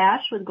from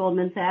Kash with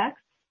Goldman Sachs.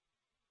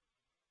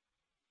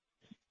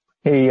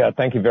 Hey,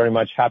 thank you very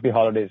much. Happy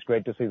holidays.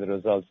 Great to see the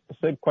results.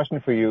 Sid,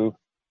 question for you.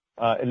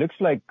 It looks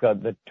like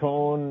your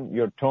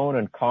tone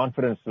and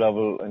confidence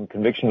level and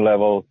conviction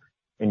level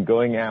in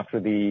going after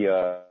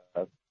the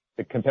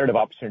competitive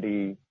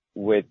opportunity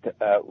with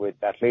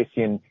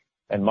Atlassian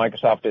and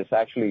Microsoft is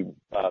actually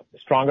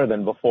stronger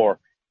than before.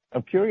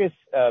 I'm curious,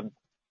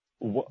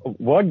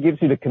 what gives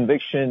you the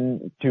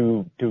conviction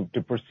to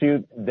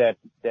pursue that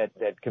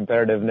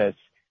competitiveness?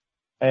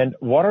 And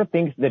what are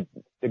things that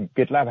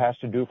GitLab has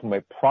to do from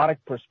a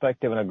product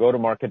perspective and a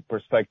go-to-market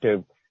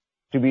perspective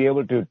to be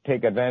able to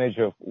take advantage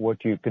of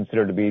what you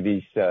consider to be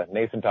these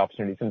nascent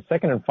opportunities? And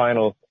second and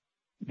final,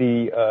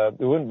 we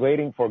weren't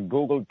waiting for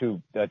Google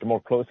to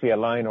more closely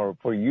align or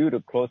for you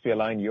to closely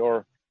align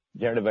your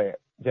generative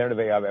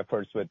AI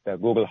efforts with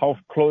Google. How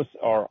close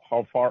or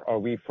how far are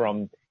we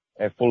from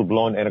a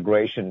full-blown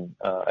integration,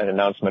 an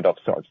announcement of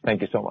sorts?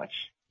 Thank you so much.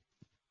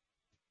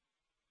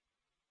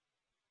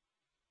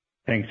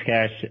 Thanks,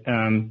 Kash.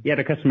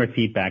 The customer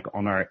feedback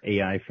on our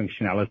AI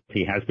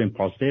functionality has been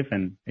positive,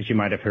 and as you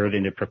might have heard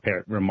in the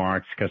prepared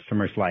remarks,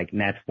 customers like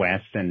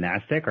NatWest and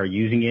Nasdaq are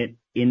using it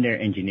in their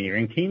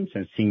engineering teams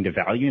and seeing the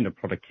value in the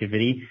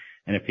productivity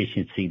and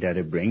efficiency that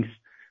it brings.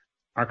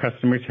 Our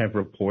customers have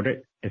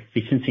reported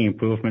efficiency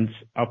improvements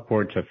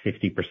upwards of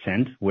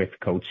 50% with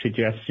code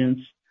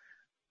suggestions.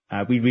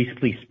 We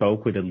recently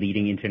spoke with a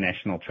leading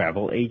international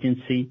travel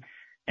agency,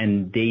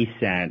 and they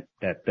said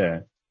that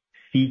the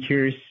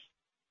features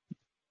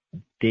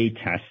they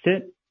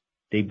tested,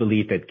 they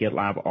believe that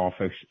GitLab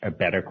offers a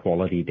better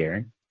quality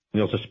there.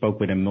 We also spoke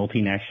with a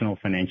multinational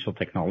financial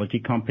technology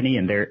company,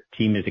 and their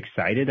team is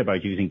excited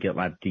about using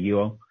GitLab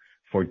Duo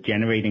for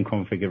generating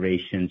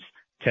configurations,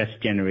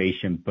 test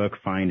generation, bug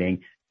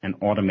finding, and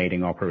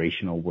automating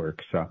operational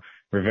work. So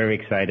we're very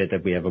excited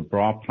that we have a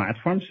broad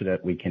platform so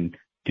that we can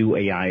do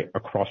AI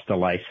across the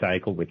life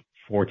cycle with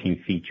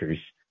 14 features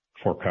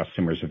for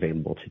customers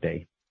available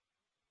today.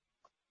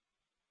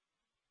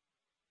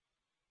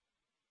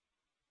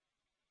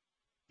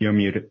 You're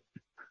muted.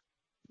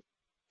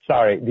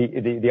 Sorry.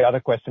 The other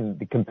question,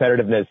 the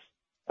competitiveness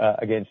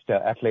against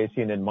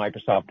Atlassian and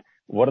Microsoft.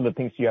 What are the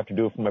things you have to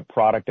do from a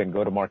product and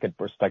go-to-market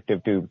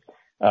perspective to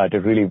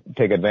really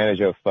take advantage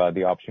of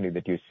the opportunity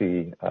that you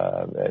see,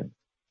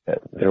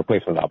 the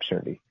replacement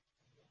opportunity?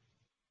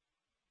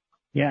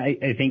 Yeah,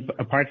 I think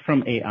apart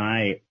from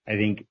AI, I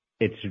think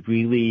it's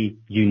really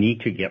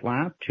unique to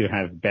GitLab to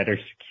have better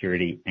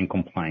security and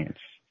compliance.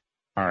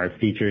 Our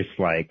features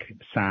like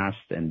SAST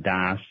and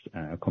DAST,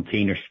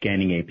 container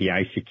scanning,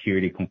 API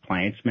security,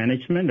 compliance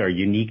management are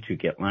unique to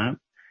GitLab.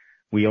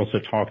 We also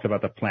talked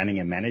about the planning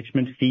and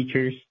management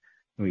features.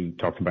 We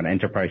talked about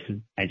enterprise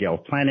agile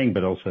planning,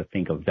 but also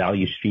think of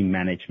value stream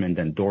management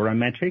and DORA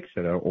metrics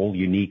that are all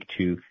unique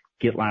to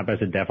GitLab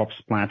as a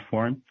DevOps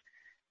platform.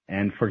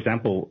 And for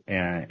example,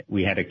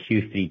 we had a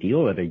Q3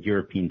 deal at a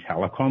European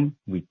telecom.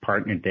 We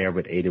partnered there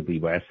with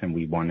AWS and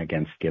we won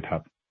against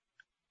GitHub.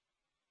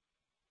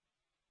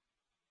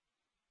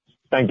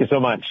 Thank you so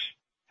much.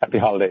 Happy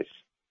holidays.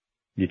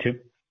 You too.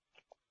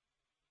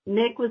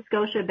 Nick with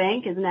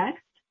Scotiabank is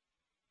next.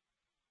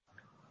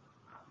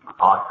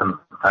 Awesome.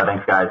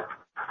 Thanks, guys.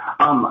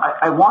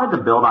 I wanted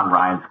to build on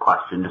Ryan's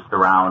question just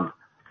around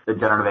the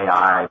generative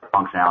AI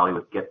functionality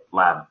with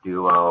GitLab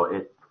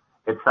Duo.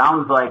 It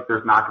sounds like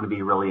there's not going to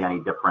be really any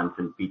difference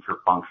in feature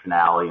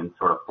functionality and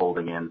sort of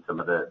folding in some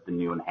of the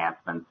new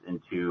enhancements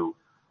into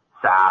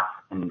SaaS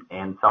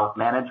and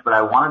self-managed. But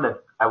I wanted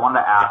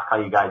to ask how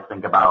you guys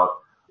think about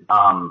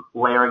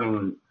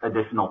layering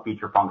additional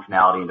feature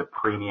functionality into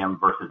premium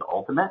versus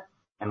ultimate,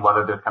 and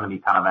whether there's going to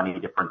be kind of any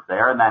difference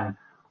there. And then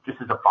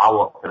just as a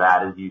follow-up to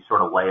that, as you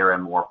sort of layer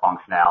in more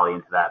functionality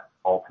into that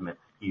ultimate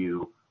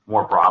SKU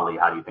more broadly,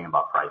 how do you think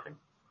about pricing?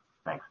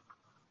 Thanks.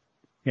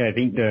 Yeah, I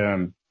think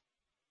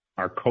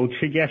our code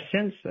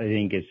suggestions, I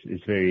think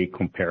is very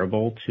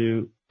comparable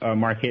to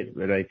market,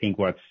 but I think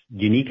what's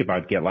unique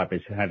about GitLab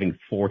is having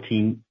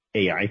 14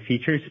 AI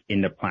features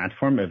in the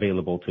platform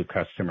available to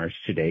customers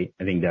today.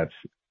 I think that's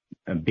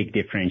a big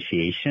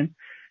differentiation.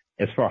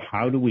 As for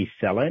how do we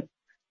sell it,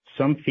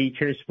 some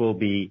features will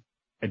be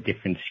a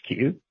different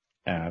SKU.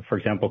 For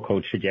example,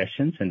 code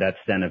suggestions, and that's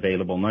then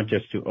available not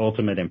just to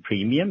Ultimate and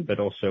Premium, but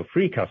also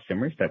free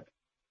customers that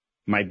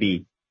might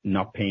be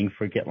not paying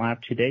for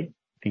GitLab today.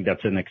 I think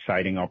that's an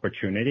exciting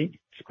opportunity,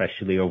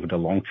 especially over the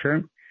long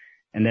term.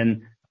 And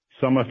then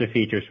some of the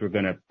features we're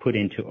going to put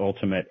into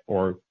Ultimate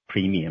or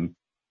Premium,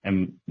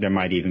 and there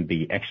might even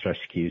be extra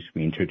SKUs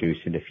we introduce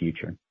in the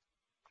future.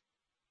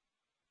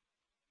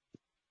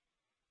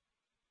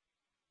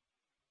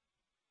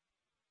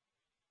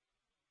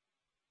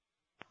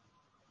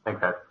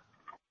 Thanks, guys.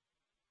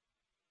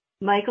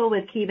 Michael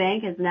with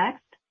KeyBank is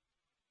next.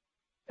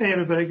 Hey,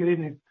 everybody. Good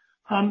evening.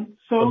 Hey,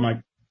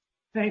 Mike.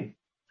 Hey,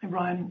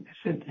 Brian.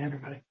 Sid,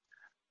 everybody.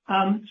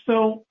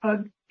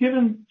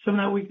 Given some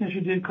of that weakness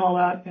you did call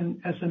out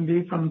in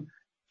SMB from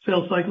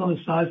sales cycle and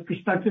size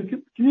perspective,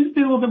 can you just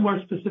be a little bit more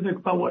specific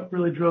about what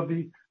really drove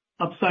the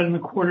upside in the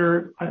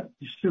quarter?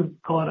 You should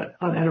call it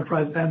on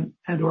enterprise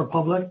and/or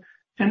public,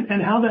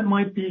 and how that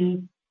might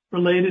be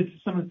related to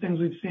some of the things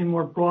we've seen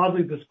more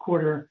broadly this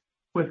quarter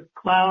with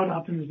cloud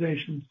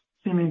optimizations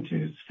seeming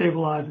to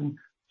stabilize and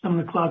some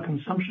of the cloud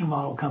consumption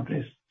model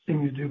companies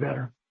seeming to do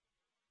better.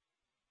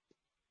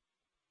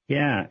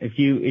 Yeah, if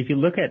you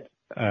look at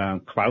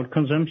cloud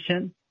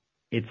consumption,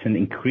 it's an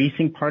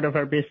increasing part of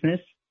our business,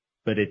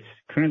 but it's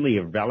currently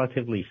a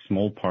relatively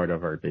small part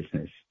of our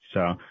business.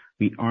 So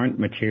we aren't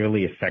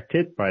materially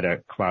affected by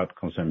the cloud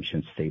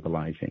consumption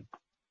stabilizing.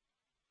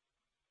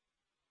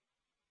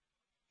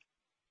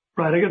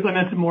 Right. I guess I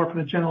meant it more from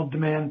a general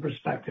demand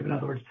perspective. In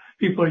other words,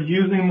 people are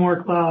using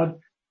more cloud.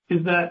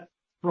 Is that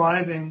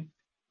driving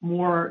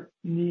more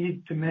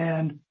need,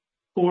 demand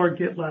for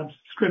GitLab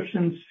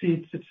subscriptions,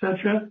 seats, et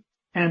cetera?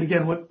 And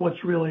again,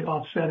 what's really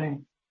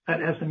offsetting that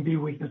SMB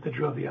weakness that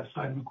drove the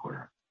upside in the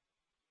quarter?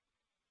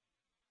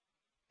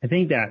 I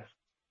think that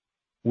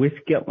with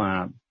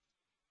GitLab,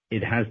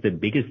 it has the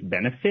biggest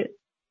benefit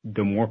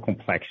the more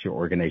complex your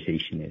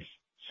organization is.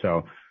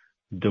 So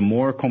the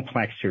more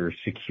complex your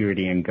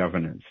security and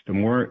governance, the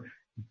more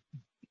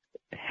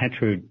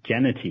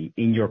heterogeneity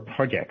in your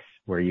projects,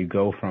 where you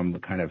go from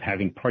kind of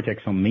having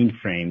projects on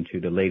mainframe to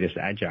the latest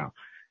agile,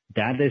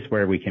 that is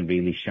where we can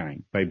really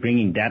shine. By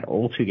bringing that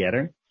all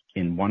together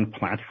in one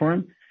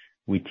platform,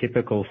 we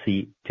typically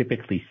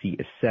see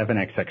a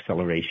 7x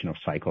acceleration of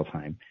cycle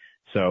time.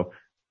 So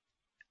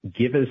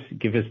give us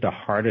the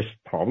hardest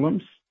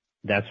problems.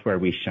 That's where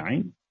we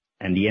shine.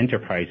 And the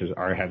enterprises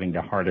are having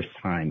the hardest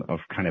time of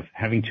kind of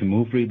having to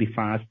move really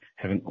fast,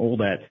 having all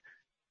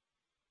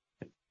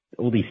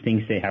these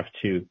things they have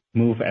to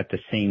move at the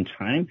same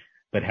time,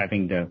 but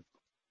having the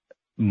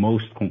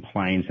most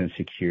compliance and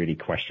security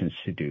questions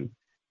to do.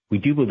 We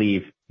do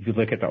believe, if you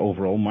look at the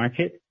overall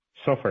market,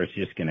 software is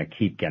just going to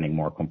keep getting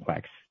more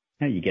complex.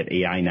 You get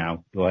AI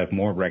now, you'll have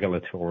more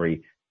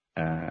regulatory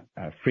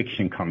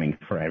friction coming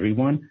for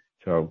everyone.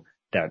 So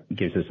that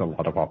gives us a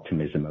lot of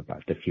optimism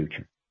about the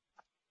future.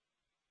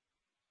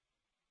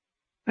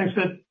 Thanks,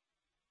 Sid.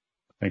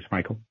 Thanks,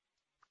 Michael.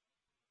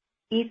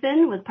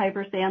 Ethan with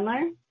Piper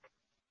Sandler.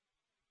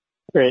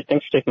 Great.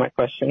 Thanks for taking my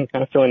question.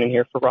 Kind of filling in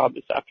here for Rob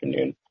this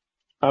afternoon.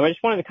 I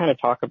just wanted to kind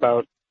of talk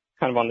about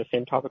kind of on the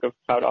same topic of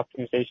cloud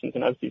optimizations,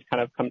 and as these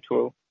kind of come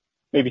to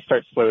maybe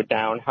start to slow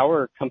down, how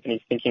are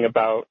companies thinking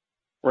about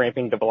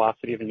ramping the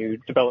velocity of new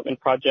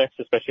development projects,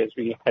 especially as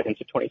we head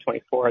into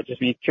 2024? I'd just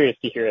be curious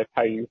to hear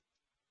how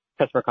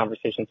customer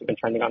conversations have been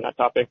trending on that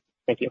topic.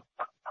 Thank you.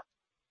 I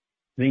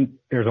think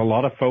there's a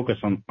lot of focus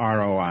on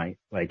ROI,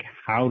 like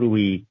how do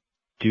we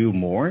do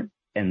more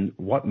and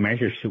what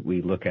measures should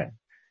we look at?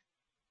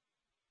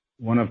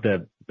 One of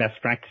the best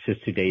practices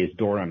today is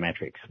DORA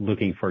metrics,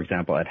 looking, for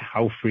example, at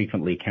how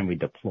frequently can we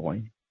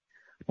deploy.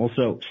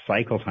 Also,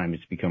 cycle time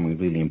is becoming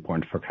really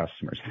important for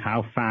customers.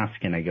 How fast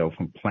can I go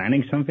from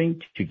planning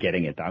something to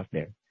getting it out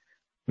there?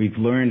 We've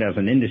learned as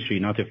an industry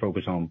not to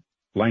focus on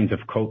lines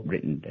of code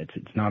written.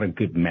 It's not a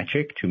good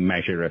metric to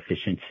measure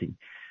efficiency.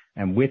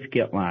 And with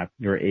GitLab,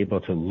 you're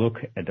able to look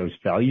at those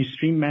value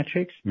stream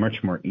metrics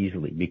much more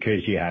easily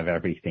because you have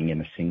everything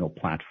in a single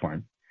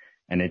platform.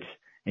 And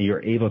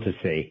you're able to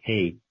say,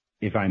 hey,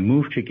 if I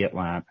move to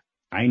GitLab,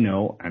 I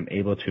know I'm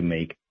able to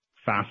make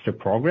faster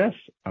progress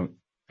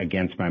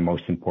against my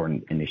most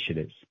important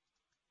initiatives.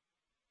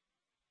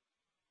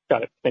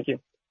 Got it. Thank you.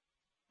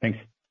 Thanks.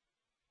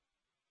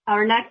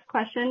 Our next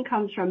question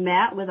comes from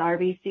Matt with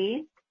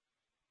RBC.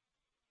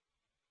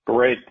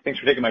 Great. Thanks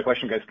for taking my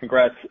question, guys.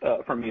 Congrats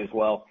from me as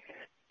well.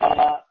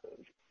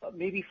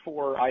 Maybe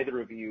for either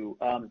of you,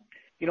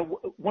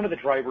 one of the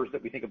drivers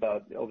that we think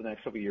about over the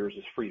next couple of years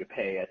is free to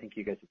pay. I think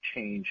you guys have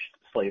changed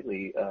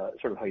slightly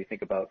sort of how you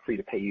think about free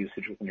to pay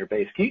usage within your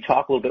base. Can you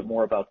talk a little bit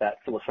more about that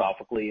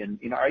philosophically? And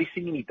are you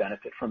seeing any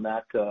benefit from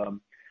that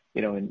in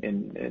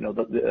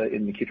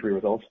the Q3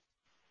 results?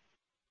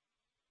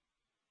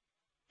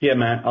 Yeah,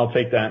 Matt, I'll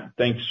take that.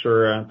 Thanks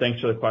for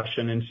the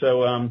question. And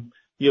so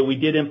we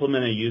did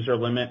implement a user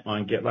limit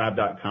on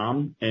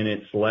GitLab.com, and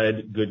it's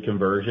led good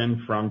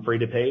conversion from free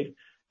to paid.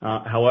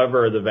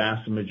 However, the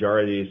vast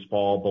majority of these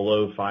fall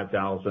below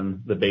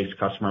 5,000, the base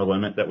customer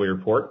limit that we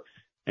report,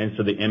 and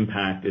so the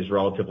impact is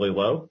relatively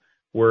low.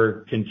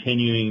 We're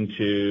continuing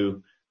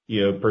to,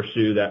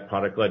 pursue that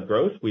product-led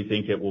growth. We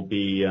think it will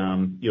be,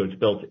 it's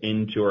built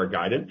into our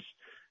guidance.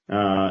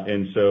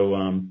 And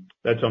so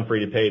that's on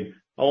free to paid.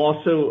 I'll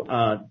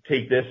also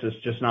take this as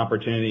just an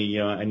opportunity.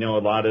 I know a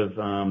lot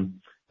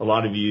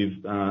of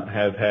you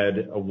have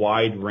had a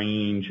wide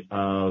range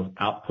of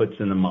outputs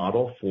in the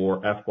model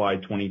for FY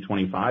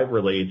 2025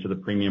 related to the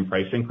premium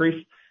price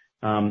increase.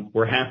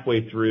 We're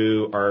halfway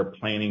through our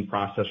planning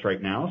process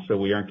right now, so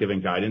we aren't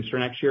giving guidance for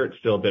next year. It's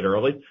still a bit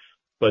early.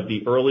 But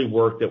the early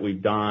work that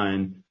we've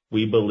done,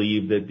 we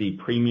believe that the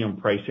premium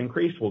price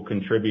increase will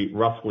contribute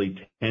roughly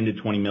 $10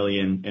 to $20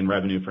 million in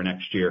revenue for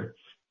next year.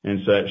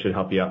 And so that should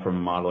help you out from a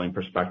modeling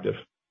perspective.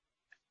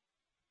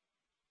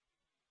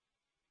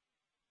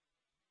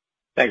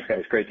 Thanks,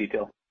 guys. Great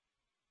detail.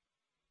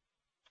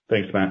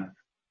 Thanks, Matt.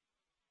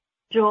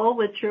 Joel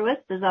with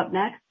Truist is up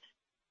next.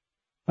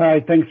 Hi,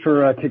 thanks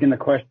for taking the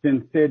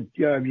question. Sid,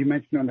 you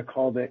mentioned on the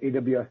call the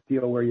AWS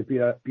deal where you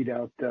beat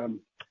out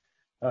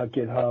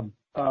GitHub.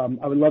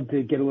 I would love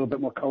to get a little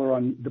bit more color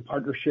on the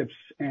partnerships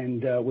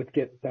and with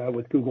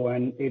Google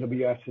and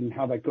AWS and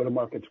how that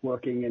go-to-market's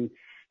working, and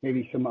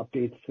maybe some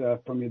updates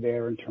from you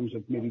there in terms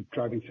of maybe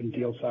driving some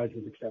deal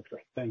sizes, et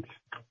cetera. Thanks.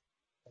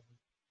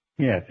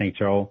 Yeah, thanks,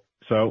 Joel.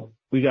 So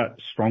we got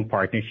strong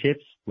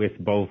partnerships with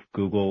both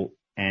Google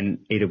and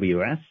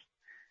AWS,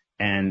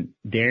 and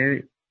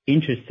they're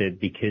interested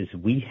because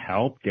we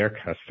help their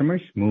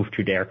customers move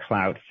to their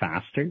cloud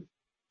faster.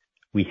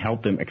 We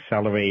help them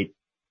accelerate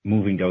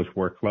moving those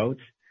workloads.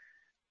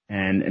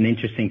 And an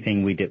interesting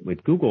thing we did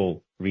with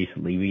Google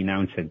recently, we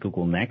announced at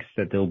Google Next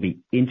that they'll be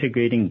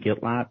integrating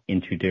GitLab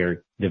into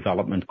their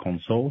development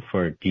console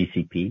for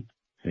GCP.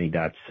 I think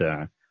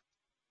that's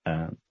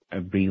a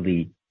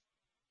really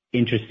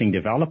interesting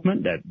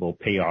development that will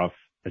pay off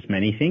as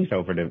many things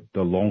over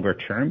the longer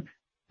term.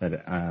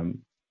 But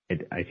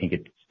I think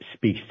it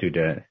speaks to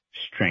the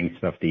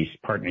strength of these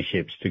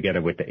partnerships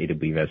together with the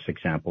AWS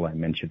example I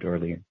mentioned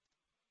earlier.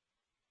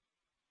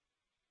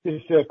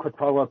 Just a quick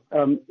follow-up.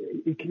 Can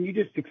you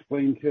just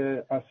explain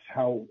to us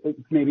how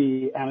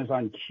maybe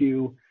Amazon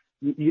Q,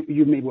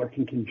 you may work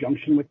in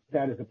conjunction with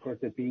that as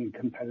opposed to it being a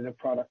competitive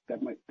product?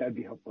 That'd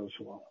be helpful as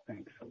well.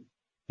 Thanks.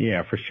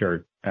 Yeah, for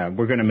sure.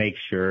 We're going to make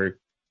sure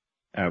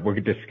we're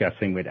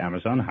discussing with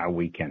Amazon how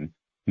we can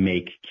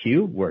make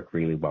Q work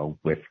really well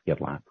with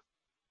GitLab.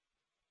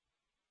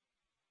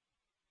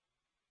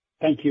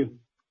 Thank you.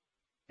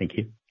 Thank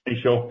you.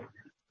 Thanks, Joel.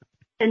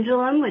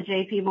 Pendulum with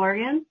JP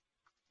Morgan.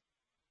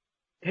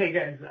 Hey,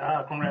 guys.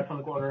 Congrats on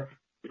the quarter.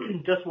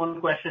 Just one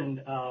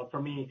question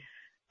for me.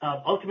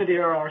 Ultimate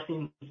ARR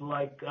seems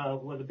like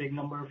was a big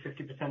number,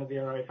 50% of the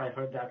ARR, if I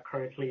heard that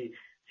correctly.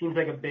 Seems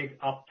like a big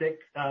uptick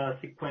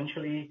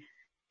sequentially.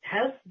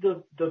 Has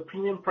the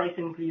premium price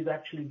increase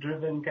actually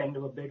driven kind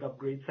of a big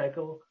upgrade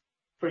cycle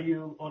for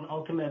you on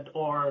Ultimate?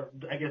 Or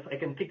I guess I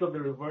can think of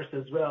the reverse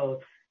as well.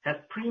 Has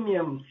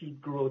premium seat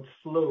growth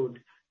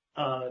slowed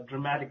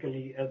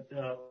dramatically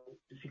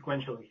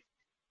sequentially?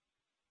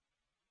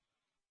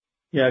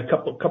 Yeah, a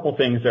couple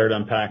things there to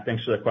unpack.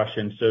 Thanks for the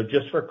question. So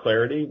just for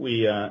clarity,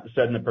 we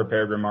said in the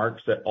prepared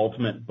remarks that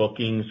Ultimate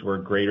bookings were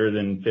greater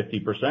than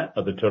 50%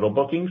 of the total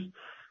bookings.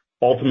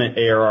 Ultimate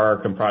ARR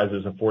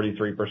comprises of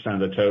 43% of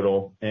the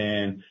total,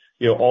 and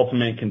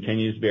Ultimate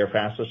continues to be our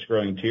fastest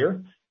growing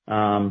tier,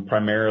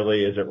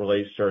 primarily as it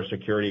relates to our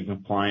security and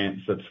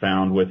compliance that's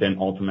found within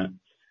Ultimate.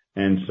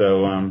 And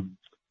so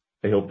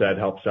I hope that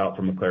helps out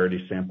from a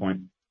clarity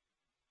standpoint.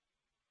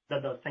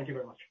 That does. Thank you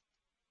very much.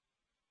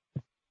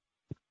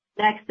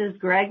 Next is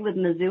Greg with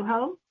Mizuho.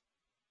 All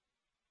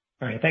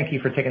right. Thank you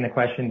for taking the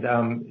questions.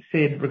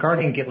 Sid,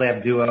 regarding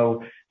GitLab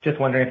Duo, just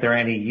wondering if there are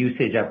any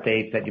usage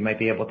updates that you might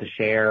be able to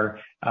share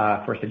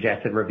for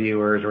suggested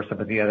reviewers or some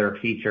of the other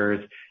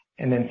features.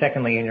 And then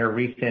secondly, in your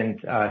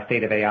recent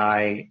State of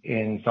AI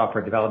in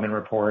Software Development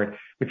report,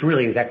 which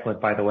really is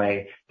excellent, by the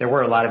way, there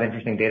were a lot of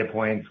interesting data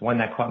points. One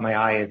that caught my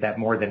eye is that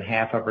more than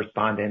half of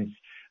respondents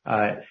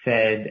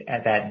said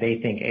that they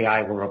think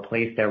AI will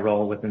replace their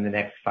role within the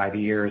next 5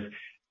 years.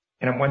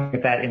 And I'm wondering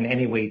if that in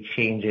any way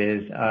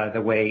changes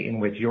the way in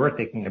which you're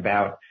thinking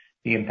about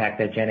the impact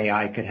that Gen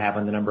AI could have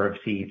on the number of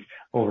seats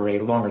over a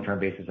longer term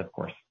basis, of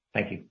course.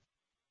 Thank you.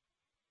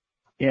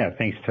 Yeah,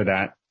 thanks for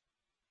that.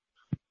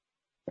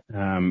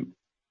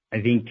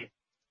 I think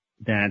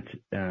that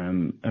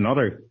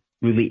another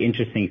really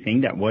interesting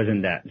thing that was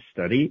in that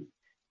study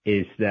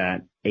is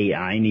that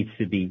AI needs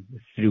to be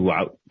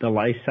throughout the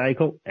life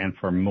cycle and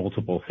for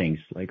multiple things.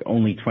 Like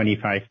only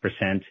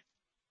 25%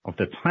 of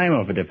the time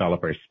of a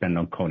developer is spent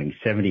on coding,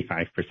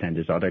 75%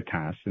 is other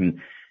tasks. And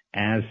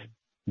as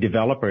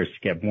developers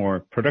get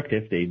more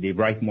productive, they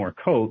write more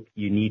code,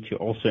 you need to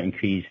also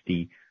increase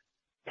the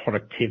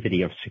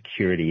productivity of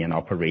security and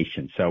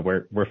operations. So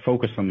we're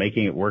focused on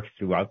making it work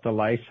throughout the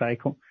life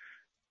cycle.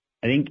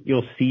 I think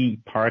you'll see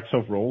parts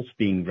of roles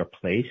being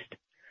replaced,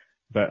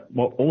 But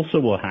what also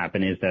will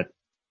happen is that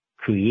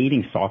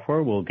creating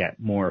software will get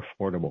more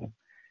affordable.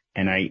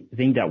 And I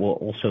think that will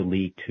also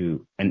lead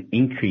to an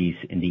increase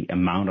in the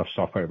amount of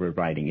software we're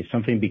writing. If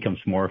something becomes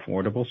more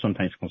affordable,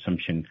 sometimes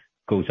consumption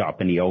goes up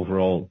and the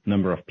overall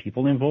number of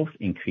people involved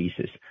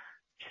increases.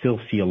 Still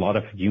see a lot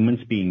of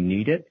humans being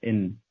needed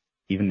in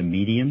even the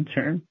medium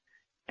term,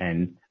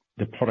 and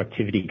the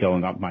productivity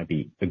going up might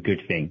be a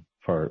good thing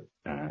for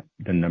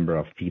the number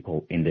of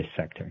people in this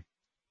sector.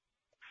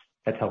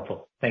 That's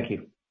helpful. Thank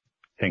you.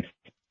 Thanks.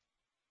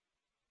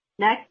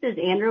 Next is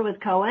Andrew with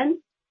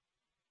Cohen.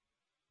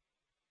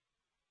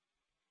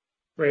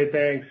 Great,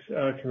 thanks.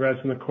 Congrats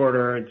on the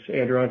quarter. It's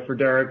Andrew on for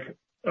Derek.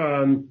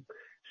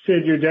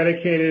 Sid, your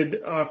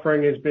dedicated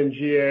offering has been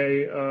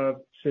GA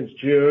since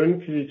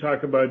June. Can you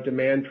talk about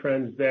demand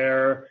trends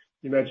there?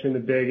 You mentioned the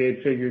big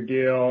 8-figure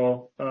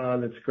deal.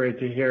 That's great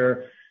to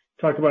hear.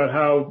 Talk about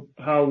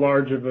how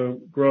large of a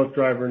growth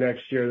driver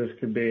next year this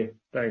could be.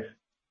 Thanks.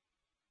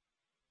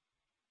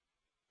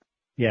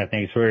 Yeah,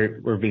 thanks. We're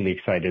really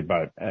excited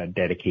about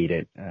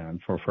dedicated.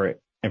 For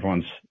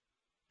everyone's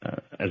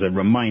as a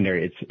reminder,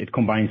 it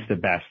combines the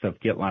best of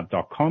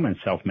GitLab.com and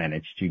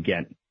self-managed.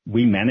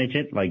 We manage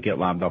it like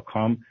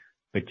GitLab.com,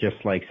 but just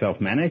like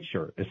self-managed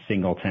or a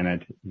single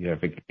tenant, you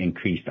have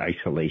increased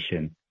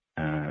isolation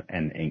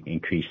and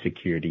increased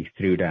security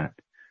through that.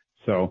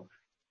 So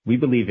we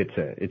believe it's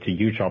a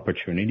huge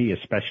opportunity,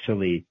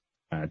 especially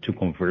to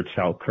convert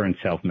current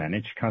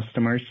self-managed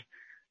customers.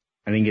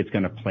 I think it's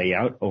going to play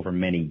out over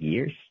many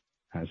years.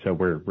 So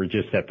we're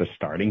just at the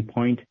starting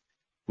point.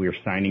 We're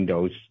signing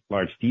those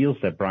large deals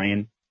that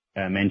Brian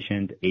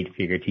mentioned,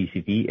 8-figure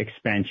TCV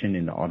expansion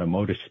in the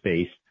automotive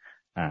space.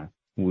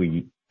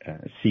 We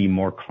see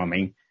more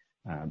coming,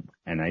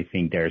 and I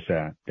think there's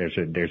a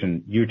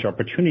huge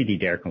opportunity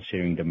there,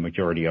 considering the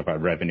majority of our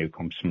revenue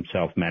comes from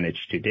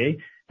self-managed today,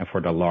 and for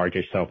the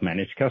larger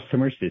self-managed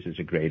customers, this is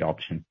a great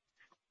option.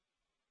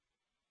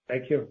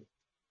 Thank you.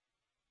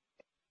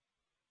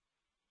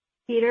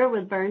 Peter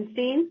with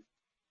Bernstein.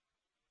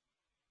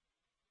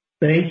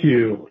 Thank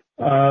you.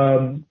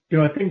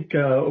 I think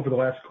over the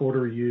last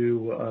quarter,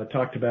 you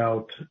talked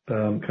about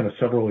kind of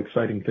several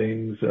exciting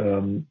things,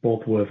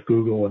 both with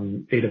Google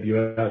and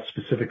AWS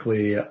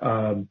specifically.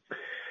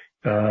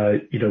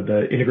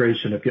 The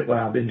integration of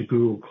GitLab into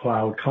Google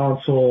Cloud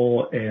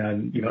Console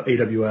and,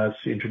 AWS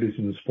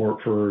introducing the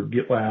support for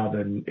GitLab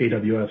and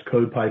AWS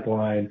code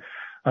pipeline.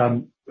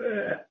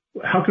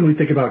 How can we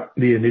think about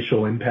the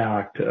initial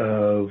impact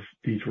of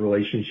these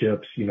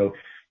relationships,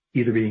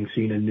 either being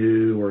seen in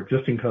new or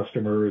existing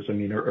customers? I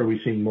mean, are we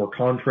seeing more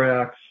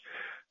contracts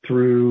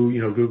through,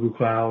 Google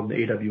Cloud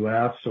and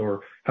AWS,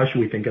 or how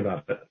should we think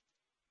about it?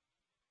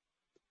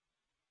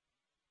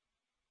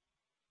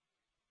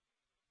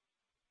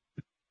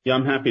 Yeah,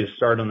 I'm happy to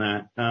start on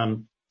that.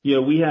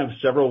 We have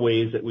several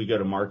ways that we go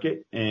to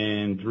market,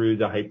 and through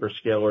the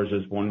hyperscalers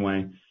is one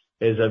way.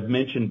 As I've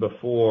mentioned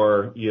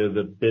before,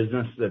 the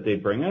business that they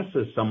bring us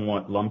is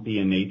somewhat lumpy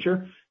in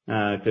nature,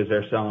 because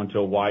they're selling to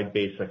a wide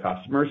base of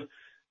customers.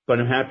 But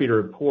I'm happy to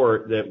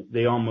report that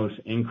they almost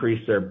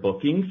increased their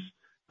bookings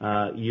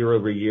year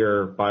over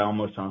year by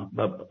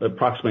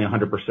approximately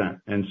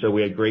 100%. And so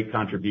we had great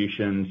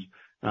contributions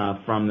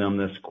from them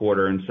this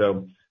quarter. And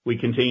so we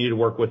continue to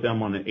work with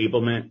them on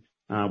enablement.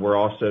 We're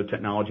also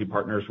technology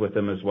partners with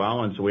them as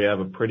well. And so we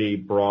have a pretty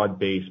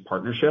broad-based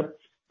partnership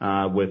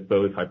with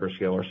both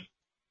hyperscalers.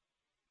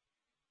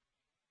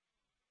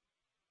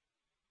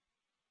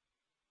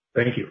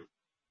 Thank you.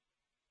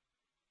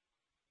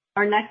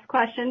 Our next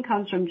question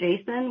comes from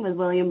Jason with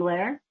William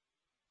Blair.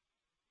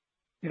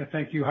 Yeah,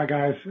 thank you. Hi,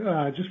 guys.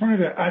 Just wanted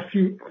to ask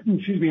you,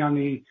 on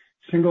the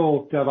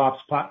single DevOps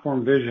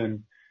platform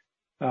vision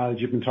that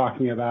you've been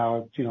talking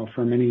about,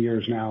 for many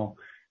years now.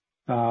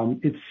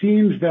 It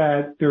seems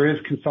that there is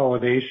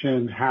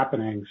consolidation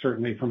happening,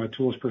 certainly from a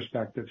tools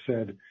perspective,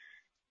 Sid.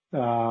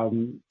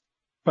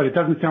 But it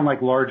doesn't sound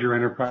like larger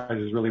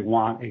enterprises really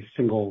want a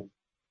single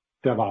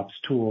DevOps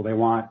tool. They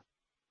want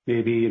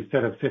maybe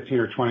instead of 15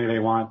 or 20, they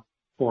want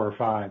 4 or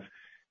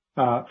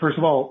 5. First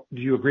of all,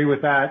 do you agree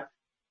with that?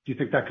 Do you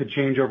think that could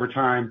change over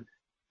time?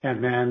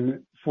 And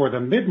then for the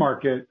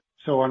mid-market,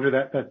 so under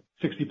that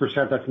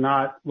 60% that's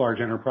not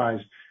large enterprise,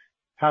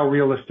 how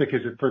realistic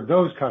is it for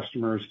those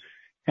customers,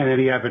 and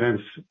any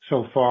evidence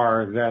so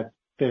far that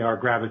they are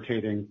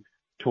gravitating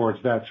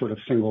towards that sort of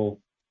single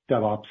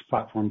DevOps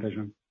platform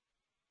vision?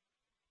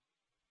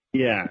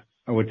 Yeah,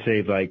 I would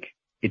say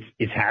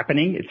it's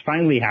happening. It's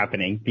finally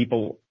happening.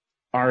 People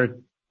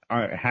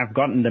have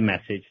gotten the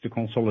message. The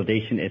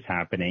consolidation is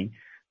happening.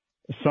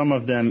 Some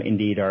of them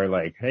indeed are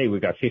like, hey, we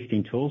got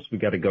 15 tools. We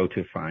got to go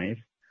to 5.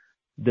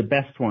 The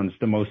best ones,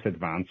 the most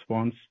advanced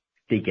ones,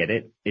 they get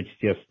it. It's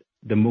just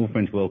the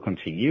movement will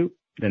continue.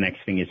 The next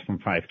thing is from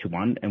 5 to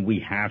 1. And we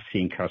have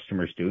seen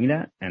customers doing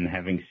that and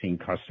having seen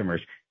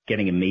customers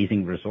getting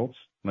amazing results.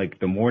 Like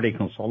the more they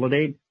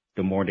consolidate,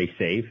 the more they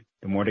save.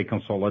 The more they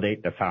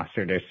consolidate, the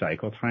faster their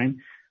cycle time.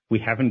 We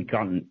haven't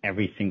gotten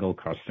every single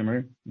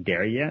customer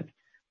there yet.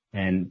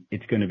 And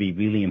it's going to be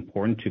really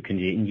important to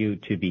continue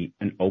to be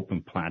an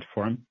open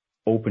platform,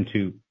 open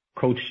to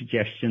code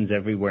suggestions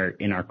everywhere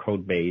in our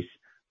code base,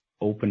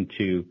 open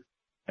to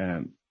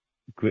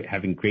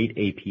having great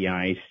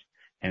APIs,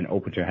 and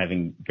open to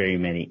having very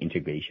many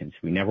integrations.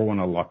 We never want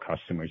to lock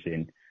customers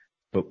in,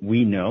 but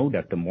we know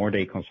that the more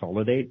they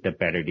consolidate, the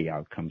better the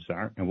outcomes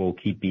are, and we'll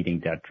keep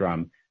beating that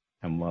drum,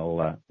 and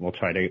we'll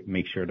try to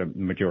make sure the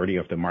majority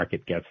of the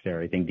market gets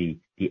there. I think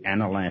the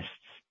analysts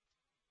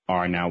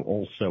are now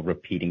also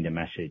repeating the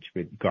message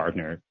with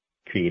Gartner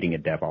creating a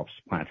DevOps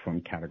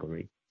platform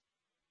category.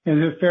 Is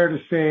it fair to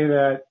say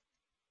that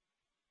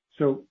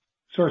so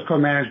source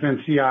code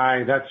management,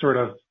 CI, that's sort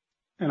of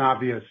an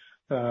obvious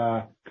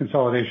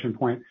consolidation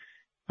point.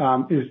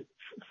 Is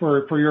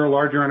for your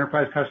larger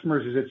enterprise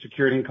customers, is it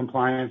security and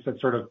compliance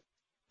that's sort of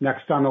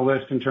next on the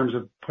list in terms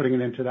of putting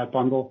it into that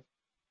bundle?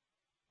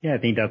 Yeah, I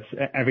think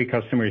that's every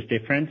customer is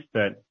different,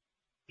 but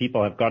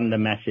people have gotten the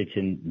message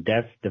in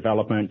dev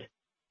development.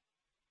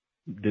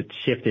 The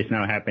shift is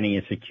now happening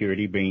in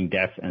security, bringing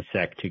dev and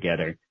sec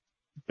together.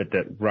 But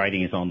the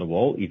writing is on the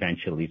wall.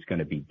 Eventually, it's going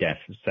to be dev,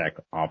 sec,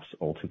 ops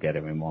all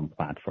together in one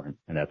platform,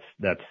 and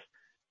that's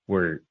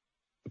we're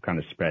kind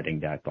of spreading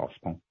that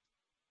gospel.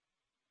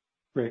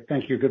 Great,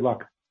 thank you. Good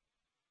luck.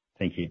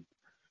 Thank you.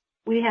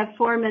 We have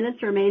 4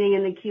 minutes remaining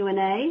in the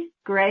Q&A.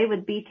 Gray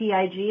with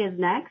BTIG is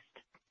next.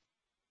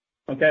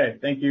 Okay,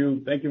 thank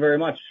you. Thank you very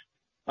much.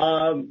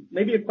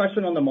 Maybe a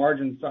question on the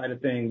margin side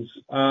of things.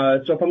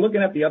 So if I'm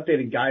looking at the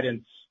updated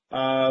guidance,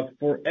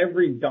 for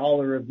every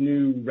 $1 of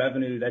new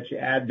revenue that you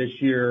add this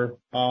year,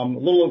 a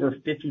little over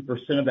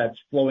 50% of that's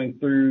flowing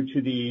through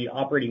to the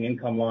operating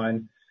income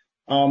line.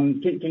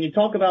 Can you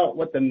talk about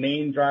what the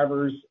main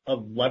drivers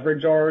of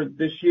leverage are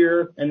this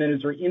year? And then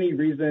is there any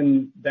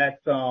reason that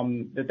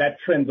that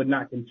trend would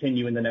not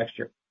continue in the next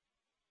year?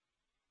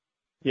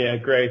 Yeah,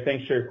 Gray,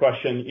 thanks for your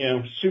question.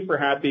 Super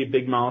happy,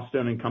 big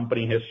milestone in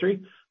company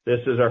history.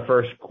 This is our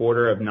first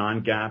quarter of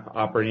non-GAAP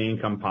operating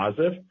income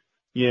positive.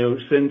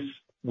 Since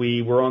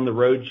we were on the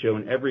road show,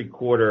 and every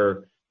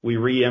quarter we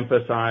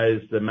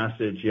re-emphasize the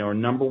message, our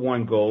number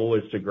one goal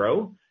is to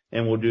grow,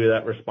 and we'll do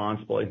that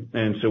responsibly.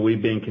 And so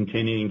we've been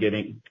continuing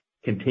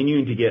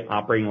to get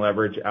operating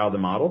leverage out of the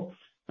model.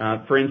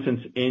 For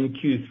instance, in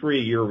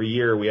Q3 year over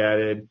year, we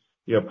added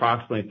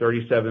approximately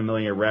 $37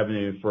 million of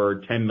revenue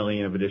for $10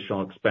 million of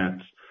additional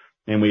expense,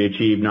 and we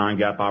achieved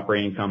non-GAAP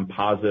operating income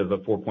positive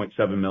of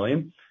 $4.7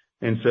 million.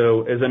 And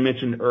so, as I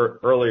mentioned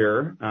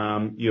earlier,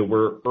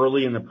 we're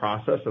early in the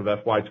process of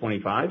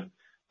FY25.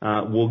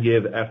 We'll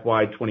give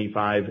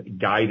FY25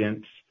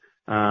 guidance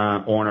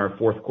on our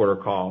fourth quarter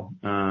call,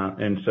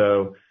 and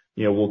so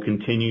we'll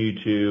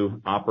continue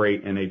to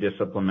operate in a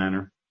disciplined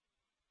manner.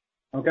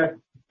 Okay,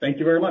 thank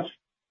you very much.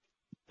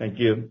 Thank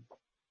you.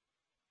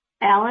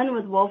 Alan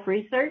with Wolfe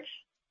Research.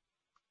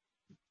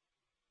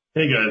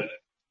 Hey guys.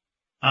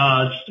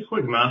 Just a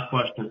quick math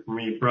question for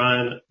me,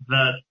 Brian.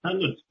 That $10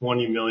 to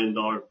 $20 million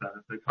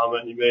benefit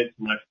comment you made to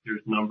next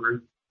year's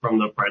numbers from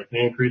the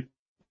pricing increase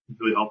is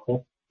really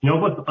helpful. Can you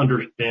help us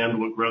understand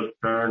what gross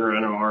churn or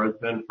NRR has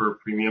been for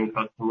premium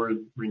customers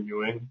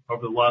renewing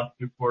over the last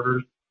 2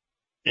 quarters?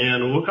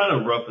 And what kind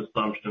of rough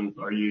assumptions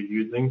are you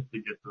using to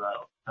get to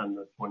that $10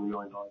 to $20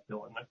 million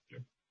bill in next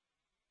year?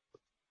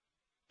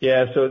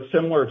 Yeah, so it's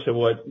similar to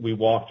what we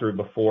walked through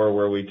before,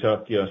 where we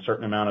took a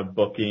certain amount of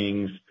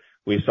bookings.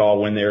 We saw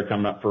when they were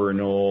coming up for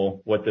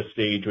renewal, what the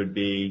stage would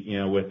be,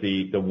 with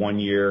the 1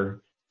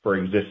 year for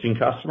existing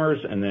customers,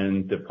 and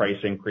then the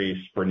price increase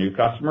for new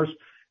customers,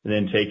 and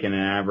then taking an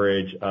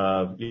average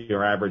of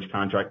your average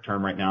contract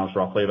term right now is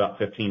roughly about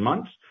 15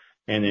 months,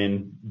 and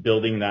then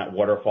building that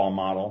waterfall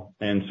model.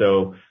 And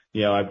so,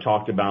 I've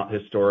talked about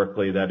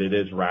historically that it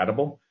is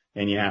ratable,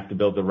 and you have to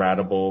build the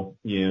ratable,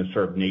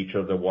 sort of nature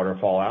of the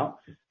waterfall out.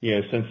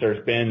 Since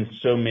there's been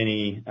so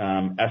many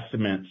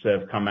estimates that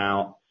have come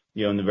out,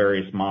 in the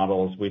various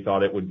models, we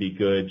thought it would be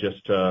good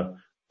just to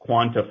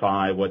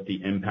quantify what the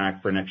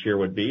impact for next year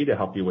would be to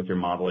help you with your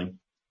modeling.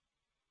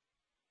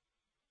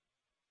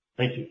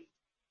 Thank you.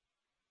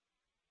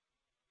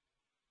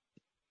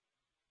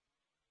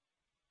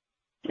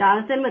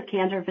 Jonathan with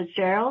Cantor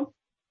Fitzgerald.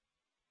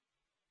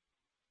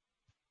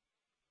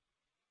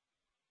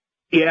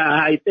 Yeah,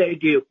 hi,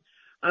 thank you.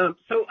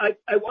 So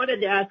I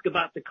wanted to ask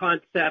about the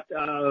concept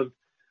of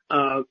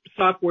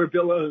software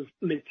bill of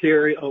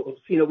materials.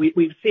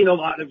 We've seen a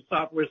lot of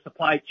software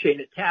supply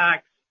chain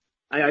attacks.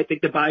 I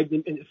think the Biden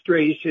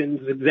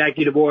administration's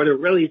executive order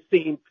really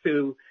seemed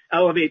to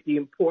elevate the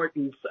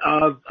importance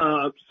of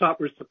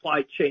software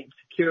supply chain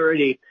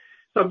security.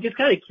 So I'm just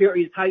kind of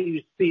curious how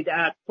you see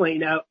that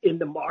playing out in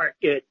the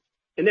market.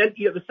 And then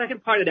the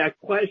second part of that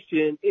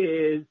question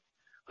is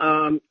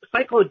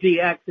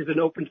CycloneDX is an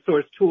open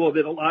source tool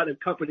that a lot of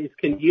companies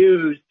can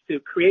use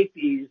to create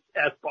these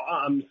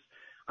SBOMs.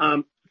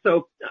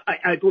 So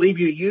I believe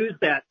you use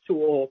that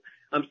tool.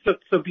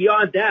 So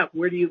beyond that,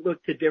 where do you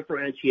look to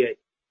differentiate?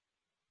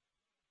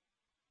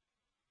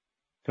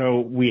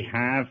 So we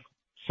have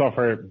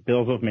software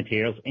bills of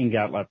materials in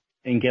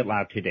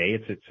GitLab today.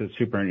 It's a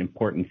super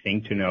important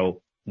thing to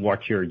know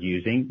what you're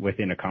using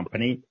within a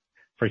company.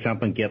 For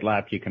example, in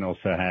GitLab, you can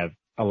also have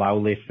allow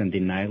lists and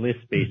deny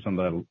lists based on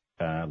the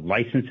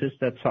licenses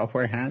that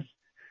software has.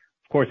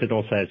 Of course, it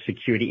also has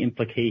security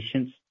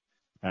implications.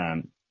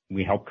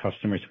 We help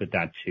customers with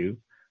that too.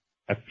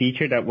 A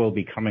feature that will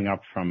be coming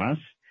up from us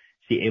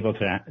is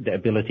the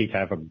ability to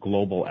have a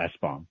global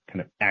SBOM,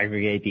 kind of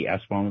aggregate the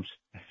SBOMs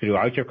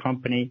throughout your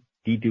company,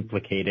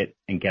 deduplicate it,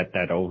 and get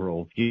that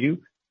overall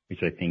view,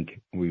 which I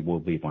think we will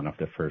be one of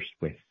the first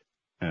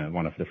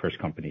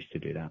companies to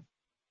do that.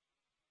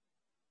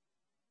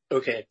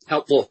 Okay,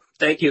 helpful.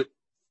 Thank you.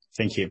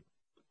 Thank you.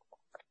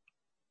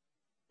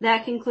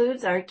 That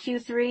concludes our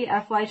Q3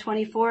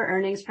 FY24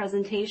 earnings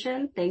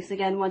presentation. Thanks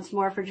again once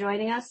more for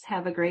joining us.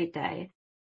 Have a great day.